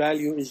ultimate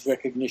value is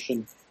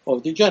recognition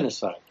of the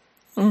genocide.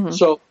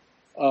 So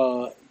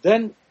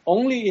then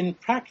only in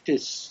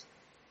practice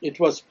it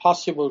was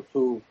possible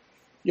to,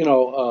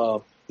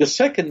 the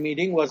second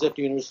meeting was at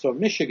the University of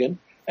Michigan,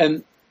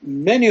 and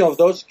many of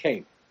those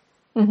came.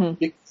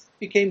 It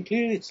became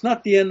clear it's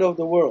not the end of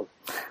the world.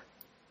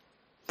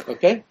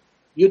 Okay?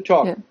 You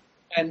talk. Yeah.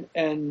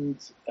 And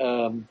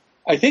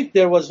I think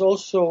there was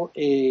also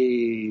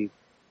a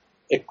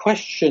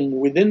question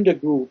within the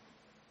group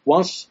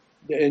once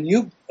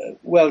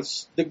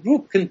the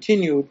group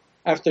continued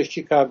after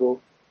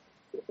Chicago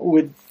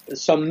with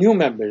some new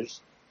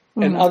members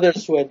and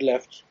others who had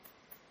left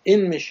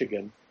in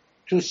Michigan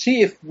to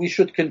see if we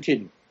should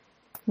continue.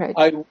 Right.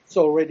 I was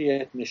already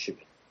at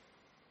Michigan.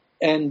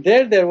 And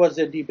there was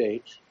a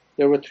debate.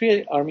 There were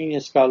 3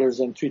 Armenian scholars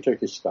and 3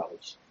 Turkish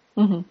scholars.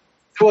 There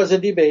was a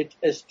debate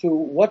as to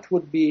what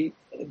would be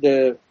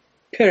the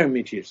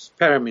parameters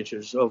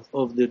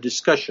of the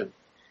discussion.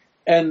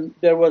 And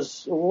there were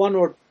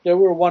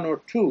one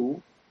or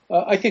two,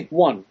 I think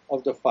one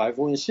of the 5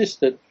 who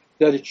insisted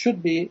that it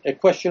should be a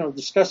question of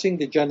discussing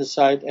the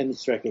genocide and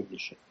its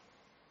recognition.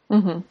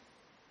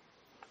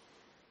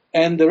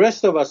 And the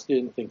rest of us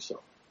didn't think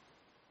so.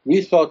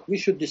 We thought we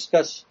should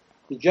discuss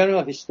the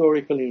general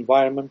historical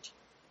environment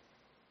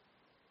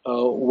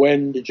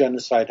when the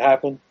genocide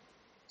happened,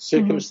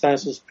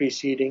 circumstances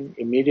preceding,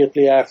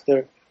 immediately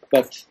after,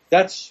 but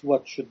that's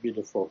what should be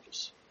the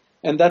focus.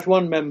 And that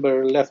one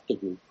member left the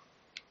group.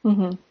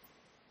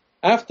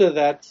 After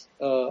that,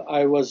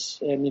 I was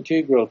an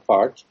integral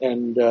part,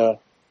 and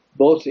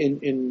both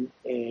in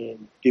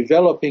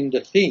developing the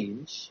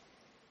themes,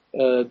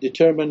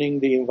 determining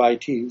the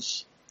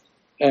invitees,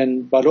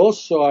 but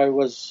also I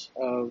was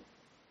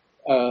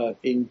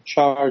in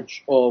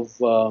charge of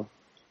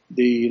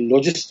the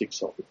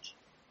logistics of it.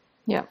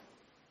 Yeah.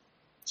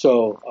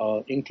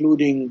 So,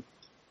 including,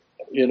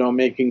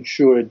 making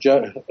sure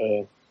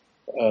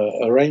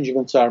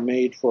arrangements are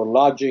made for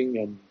lodging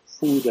and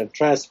food and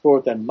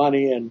transport and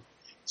money, and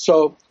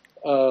so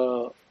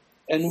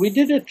and we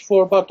did it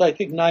for about, I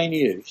think, 9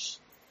 years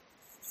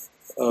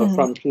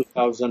from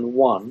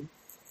 2001.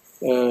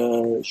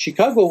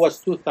 Chicago was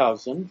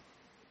 2000.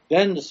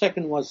 Then the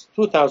second was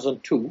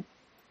 2002.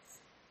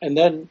 And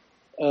then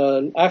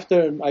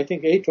after, I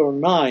think, 8 or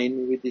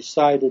 9, we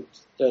decided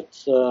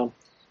that,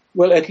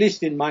 at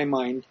least in my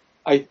mind,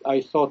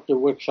 I thought the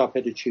workshop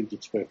had achieved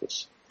its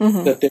purpose.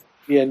 That there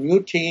would be a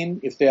new team,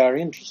 if they are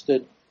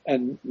interested,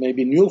 and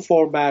maybe new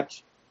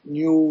format,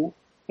 new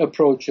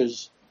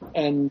approaches.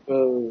 And,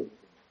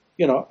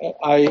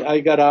 I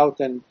got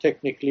out, and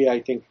technically I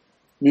think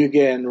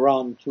Müge and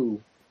Ram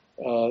too,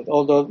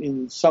 although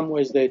in some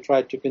ways they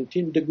tried to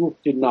continue, the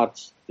group did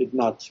not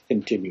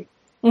continue.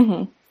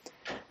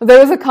 There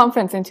was a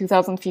conference in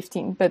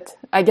 2015, but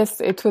I guess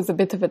it was a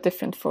bit of a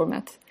different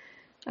format,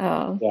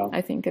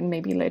 I think, and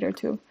maybe later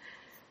too.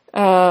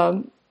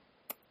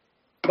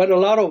 But a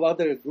lot of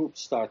other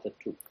groups started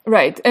too.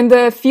 Right, and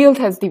the field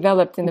has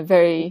developed in a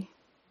very...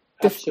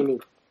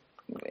 Absolutely.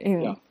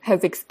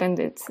 Has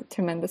expanded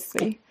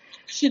tremendously.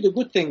 See, the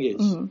good thing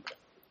is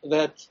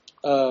that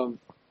a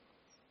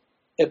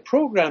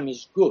program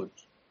is good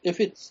if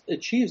it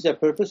achieves a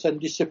purpose and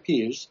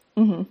disappears,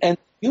 and the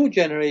new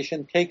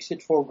generation takes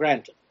it for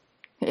granted,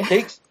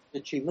 takes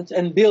achievements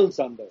and builds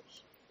on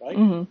those,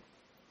 right?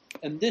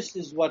 And this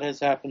is what has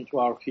happened to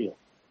our field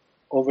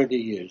over the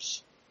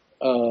years.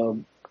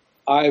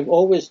 I've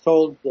always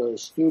told the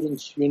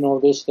students, you know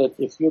this, that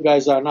if you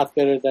guys are not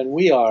better than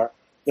we are,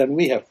 then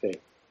we have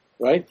failed,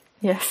 right?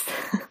 Yes.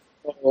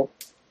 So,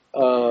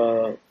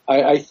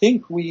 I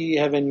think we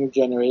have a new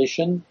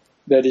generation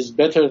that is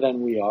better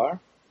than we are.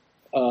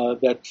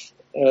 But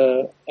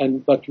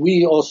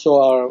we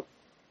also are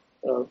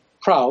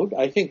proud.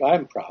 I think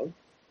I'm proud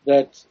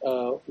that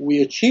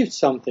we achieved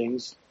some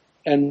things,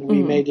 and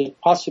we made it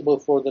possible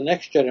for the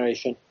next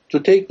generation to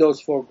take those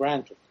for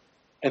granted,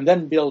 and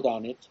then build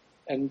on it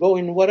and go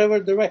in whatever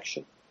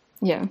direction.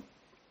 Yeah.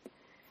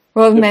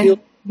 Well, the field,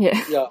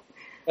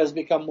 has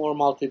become more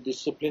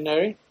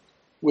multidisciplinary.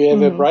 We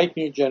have a bright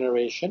new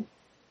generation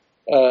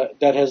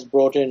that has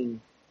brought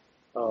in,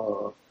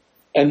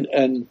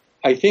 and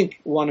I think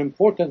one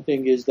important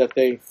thing is that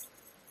the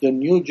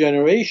new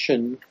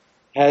generation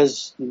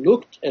has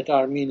looked at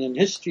Armenian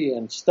history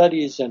and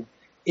studies and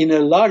in a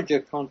larger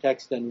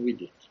context than we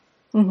did.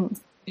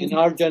 In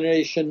our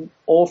generation,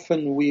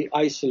 often we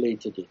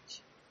isolated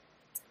it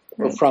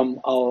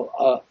from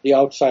the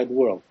outside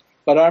world.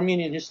 But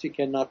Armenian history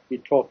cannot be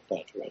taught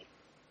that way.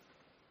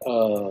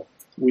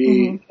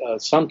 We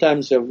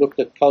sometimes have looked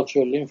at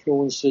cultural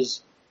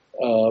influences,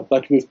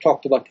 but we've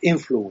talked about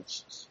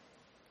influences.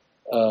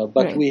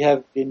 But we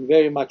have been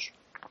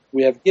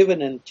we have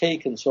given and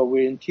taken, so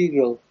we're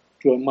integral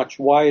to a much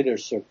wider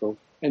circle.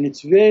 And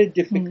it's very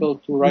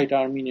difficult to write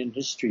Armenian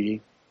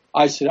history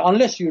isolated,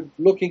 unless you're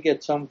looking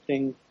at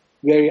something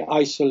very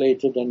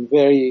isolated and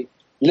very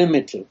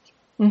limited.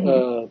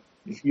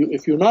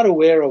 If you're not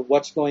aware of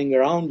what's going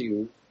around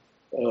you,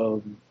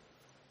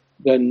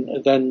 then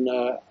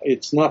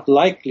it's not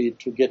likely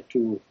to get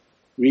to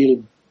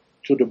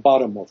the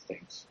bottom of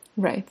things.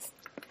 Right.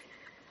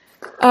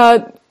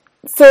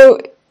 So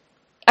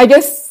I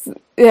guess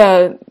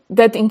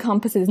that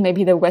encompasses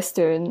maybe the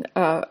Western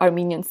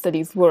Armenian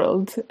studies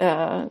world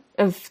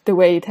of the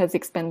way it has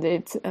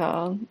expanded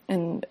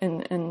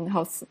and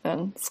how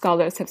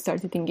scholars have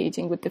started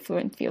engaging with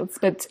different fields.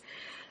 But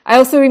I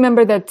also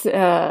remember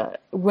that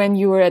when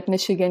you were at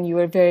Michigan, you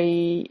were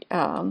very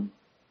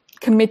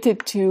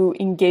committed to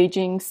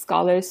engaging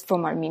scholars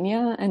from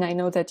Armenia, and I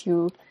know that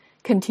you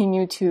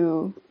continue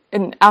to,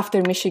 and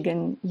after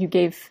Michigan, you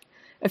gave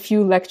a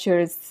few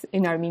lectures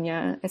in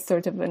Armenia as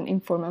sort of an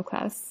informal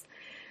class.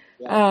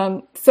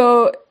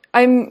 So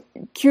I'm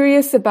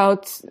curious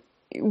about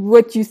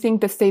what you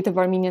think the state of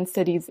Armenian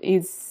studies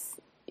is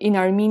in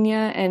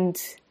Armenia,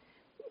 and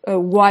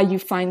why you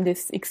find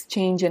this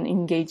exchange and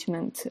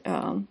engagement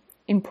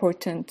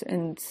important,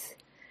 and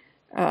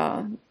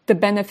the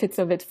benefits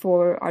of it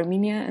for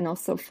Armenia and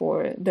also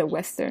for the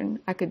Western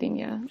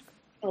academia.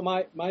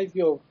 My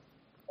view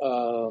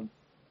of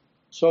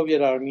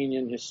Soviet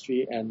Armenian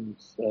history and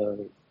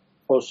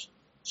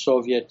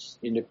post-Soviet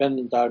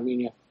independent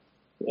Armenia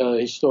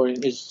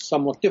historian is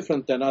somewhat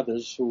different than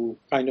others who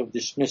kind of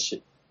dismiss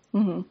it.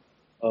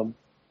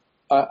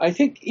 I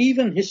think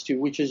even history,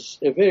 which is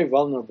a very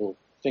vulnerable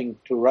thing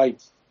to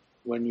write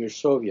when you're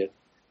Soviet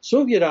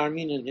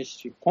Armenian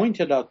history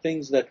pointed out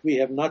things that we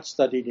have not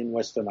studied in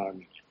Western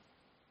Armenia.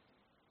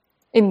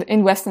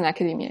 In Western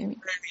academia, I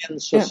mean. Agrarian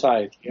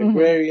society,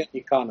 agrarian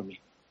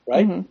economy,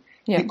 right?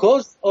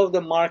 Because of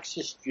the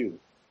Marxist view.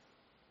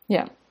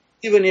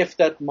 Even if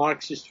that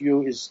Marxist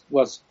view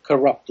was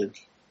corrupted,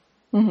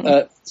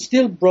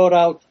 still brought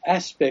out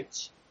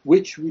aspects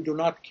which we do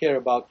not care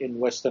about in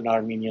Western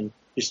Armenian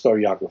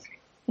historiography.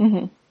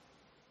 And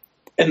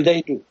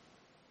they do.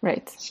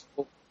 Right.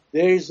 So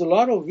there is a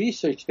lot of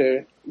research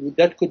there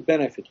that could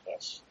benefit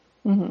us,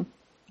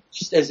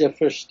 just as a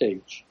first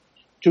stage,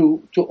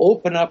 to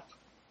open up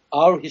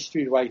our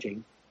history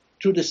writing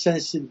to the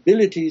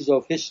sensibilities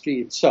of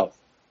history itself.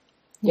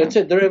 That's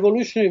it. The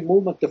revolutionary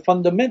movement, the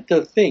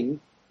fundamental thing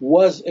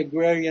was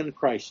agrarian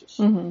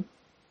crisis.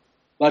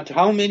 But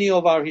how many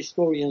of our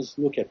historians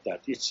look at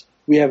that?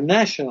 We have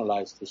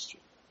nationalized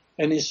history.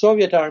 And in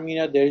Soviet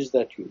Armenia, there is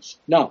that use.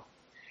 Now,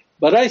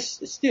 but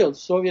still,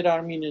 Soviet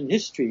Armenian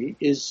history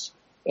is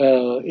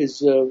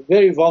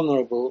very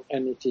vulnerable,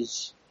 and it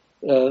is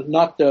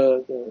not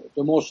the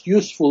most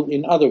useful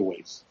in other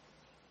ways.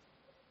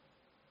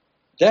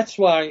 That's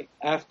why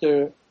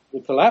after the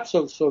collapse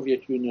of the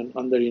Soviet Union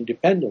under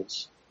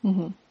independence,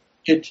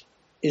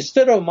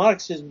 instead of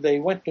Marxism, they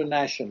went to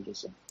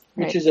nationalism,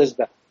 which is as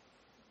bad.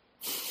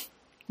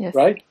 Yes.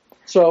 Right?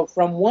 So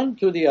from one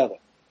to the other,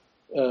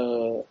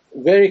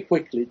 very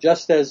quickly,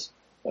 just as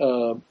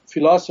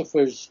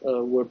philosophers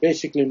were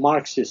basically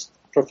Marxist,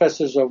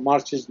 professors of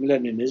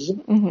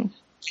Marxism-Leninism,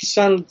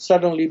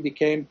 suddenly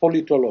became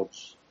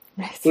politologues,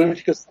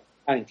 political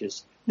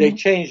scientists. They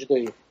changed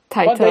the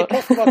title. But they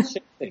talked about the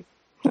same thing.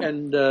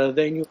 And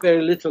they knew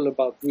very little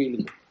about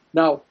realism.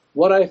 Now,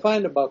 what I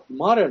find about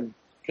modern,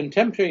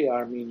 contemporary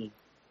Armenian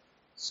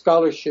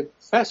scholarship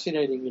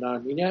fascinating in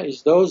Armenia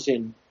is those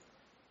in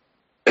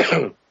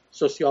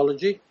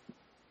sociology,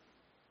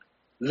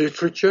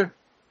 literature,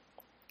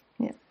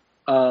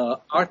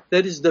 art.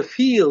 That is the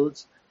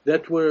fields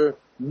that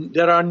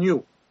are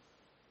new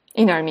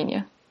in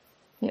Armenia.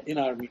 Yeah. In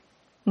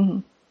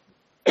Armenia,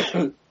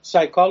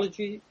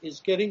 psychology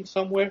is getting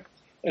somewhere,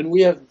 and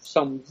we have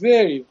some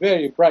very,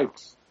 very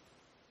bright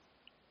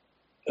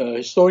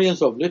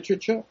historians of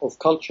literature, of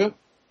culture.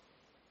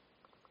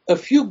 A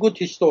few good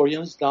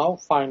historians now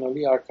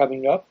finally are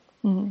coming up,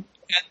 and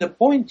the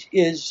point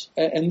is,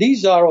 and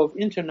these are of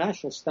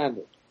international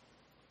standard.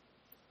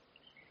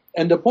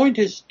 And the point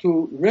is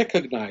to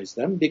recognize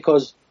them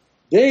because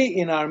they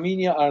in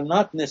Armenia are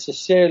not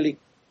necessarily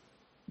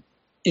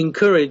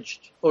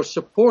encouraged or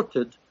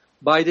supported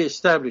by the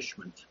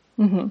establishment.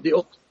 The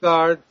old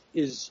guard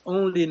is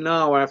only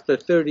now, after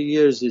 30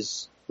 years,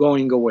 is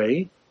going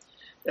away,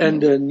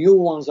 and the new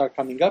ones are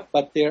coming up.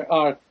 But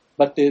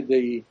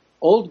the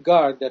old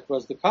guard that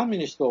was the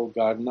communist old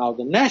guard, now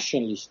the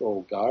nationalist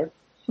old guard,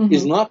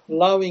 is not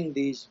allowing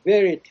these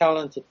very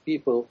talented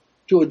people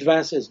to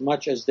advance as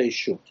much as they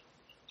should,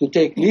 to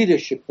take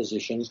leadership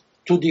positions,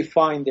 to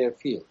define their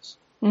fields.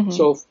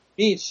 So for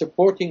me,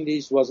 supporting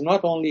these was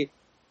not only,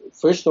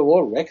 first of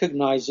all,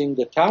 recognizing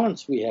the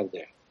talents we have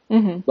there,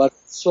 but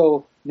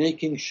also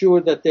making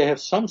sure that they have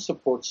some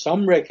support,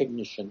 some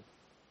recognition.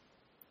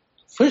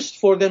 First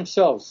for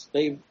themselves.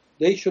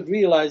 They should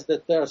realize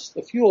that there's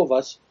a few of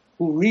us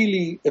who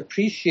really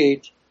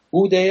appreciate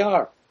who they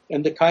are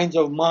and the kinds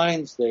of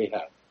minds they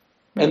have.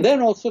 And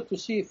then also to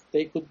see if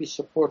they could be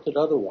supported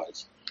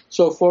otherwise.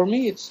 So for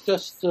me, it's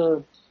just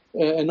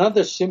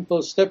another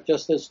simple step,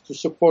 just as to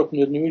support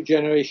the new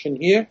generation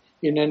here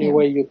in any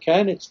way you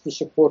can, it's to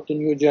support the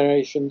new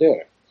generation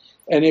there.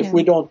 And if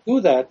we don't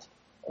do that,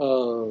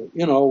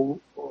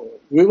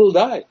 we will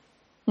die.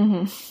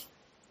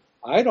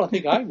 I don't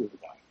think I will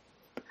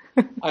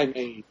die. I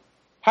may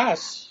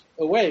pass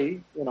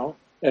away,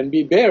 and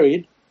be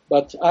buried,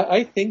 but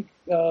I think,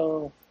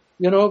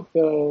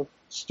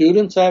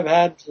 students I've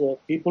had,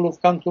 people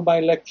who've come to my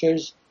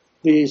lectures,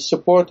 the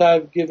support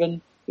I've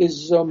given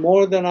is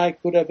more than I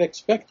could have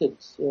expected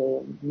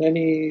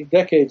many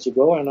decades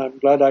ago, and I'm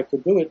glad I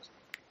could do it.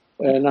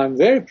 And I'm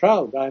very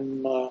proud.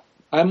 I'm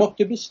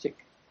optimistic.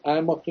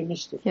 I'm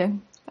optimistic. Yeah,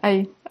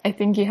 I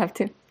think you have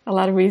a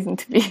lot of reason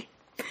to be.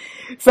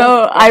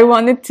 So I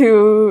wanted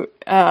to,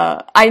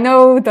 I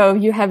know though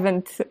you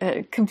haven't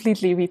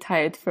completely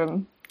retired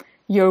from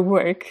your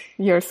work,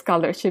 your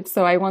scholarship,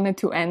 so I wanted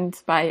to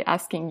end by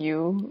asking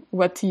you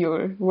what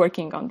you're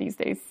working on these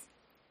days.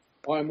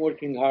 Oh, I'm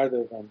working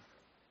harder than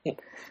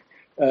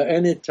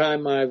any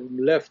time I've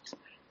left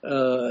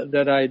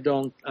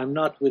that I'm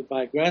not with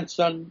my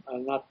grandson,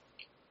 I'm not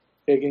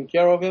taking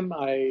care of him,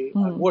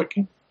 I'm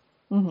working.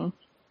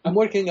 I'm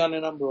working on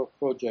a number of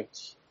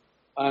projects.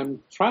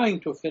 I'm trying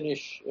to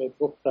finish a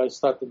book that I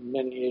started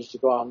many years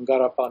ago on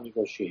Garapa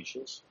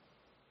negotiations.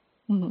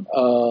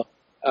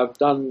 I've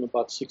done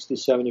about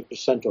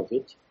 60-70% of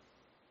it.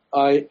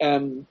 I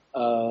am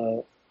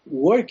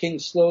working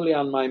slowly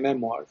on my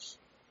memoirs.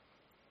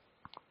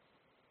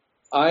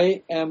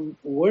 I am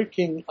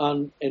working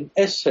on an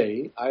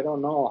essay, I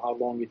don't know how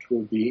long it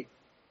will be,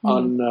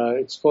 on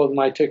it's called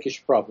My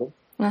Turkish Problem.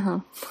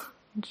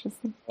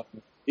 Interesting.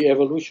 The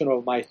evolution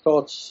of my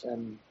thoughts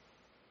and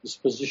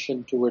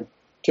disposition toward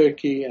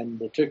Turkey and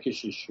the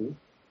Turkish issue.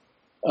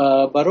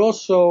 But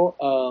also,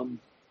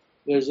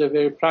 there's a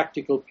very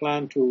practical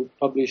plan to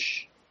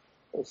publish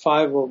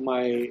 5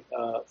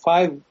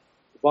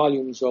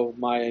 volumes of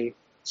my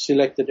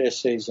selected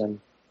essays and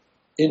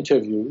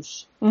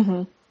interviews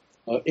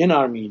in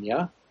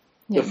Armenia.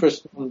 The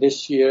first one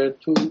this year,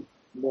 2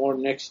 more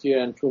next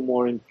year, and 2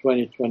 more in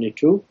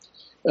 2022.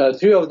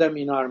 3 of them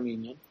in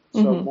Armenian.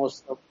 So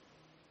most of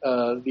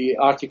the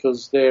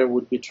articles there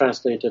would be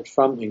translated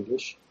from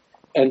English,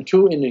 and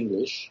 2 in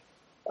English.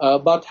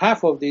 About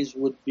half of these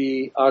would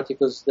be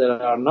articles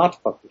that are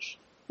not published.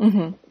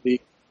 They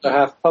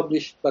have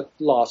published but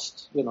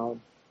lost,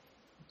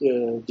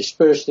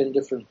 dispersed in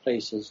different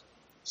places.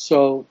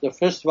 So the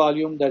first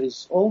volume that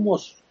is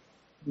almost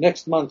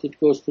next month, it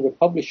goes to the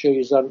publisher,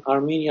 is on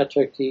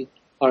Armenia-Turkey,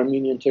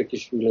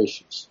 Armenian-Turkish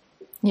relations.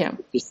 Yeah.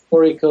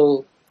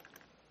 Historical,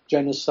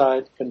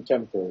 genocide,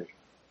 contemporary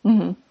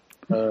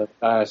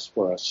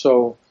diaspora.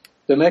 So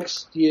the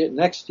next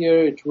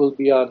year it will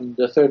be on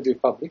the Third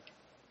Republic.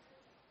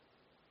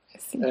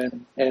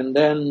 And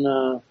then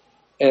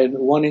and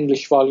 1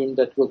 English volume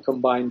that will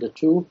combine the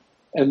 2.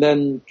 And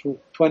then to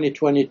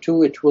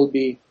 2022 it will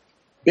be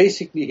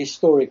basically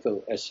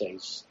historical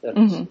essays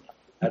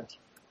that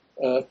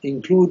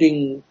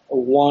including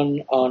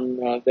one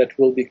on that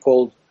will be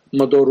called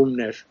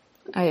Madorumner.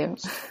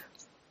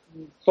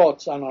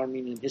 thoughts on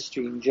Armenian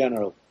history in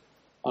general,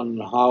 on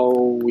how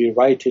we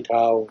write it,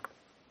 how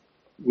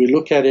we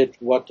look at it,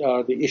 what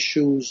are the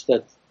issues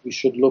that we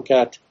should look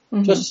at.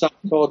 Mm-hmm. Just some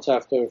thoughts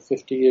after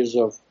 50 years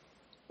of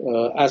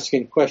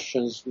asking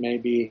questions,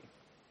 maybe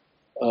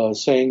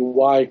saying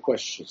why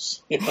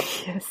questions.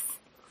 Yes.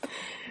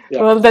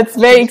 Yeah. Well, that's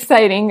very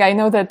exciting. I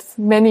know that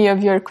many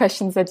of your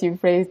questions that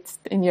you've raised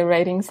in your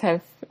writings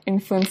have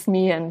influenced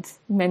me and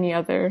many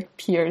other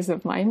peers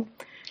of mine.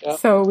 Yeah.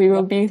 So we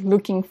will be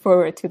looking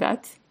forward to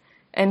that.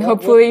 And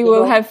hopefully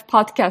we'll have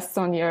podcasts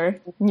on your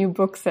new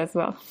books as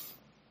well.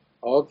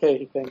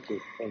 Okay, thank you.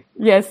 Thank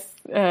you. Yes,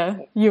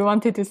 you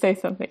wanted to say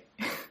something.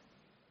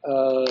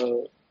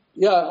 I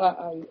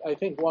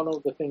think one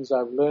of the things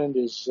I've learned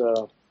is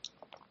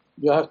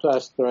you have to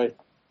ask the right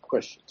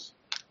questions.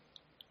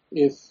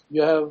 If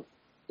you have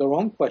the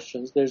wrong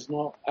questions, there's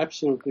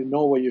absolutely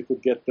no way you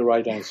could get the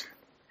right answer.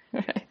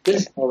 Right.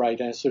 There's no right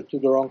answer to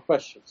the wrong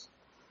questions.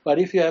 But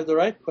if you have the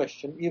right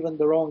question, even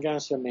the wrong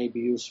answer may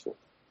be useful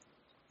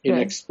in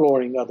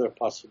exploring other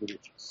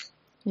possibilities.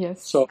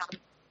 Yes. So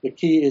the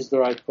key is the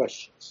right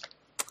questions.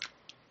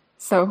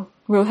 So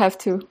we'll have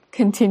to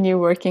continue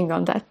working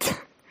on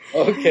that.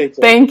 Okay.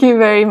 Thank you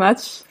very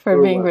much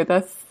for being with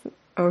us.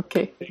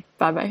 Okay.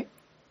 Bye-bye.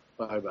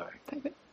 Bye-bye. Bye-bye.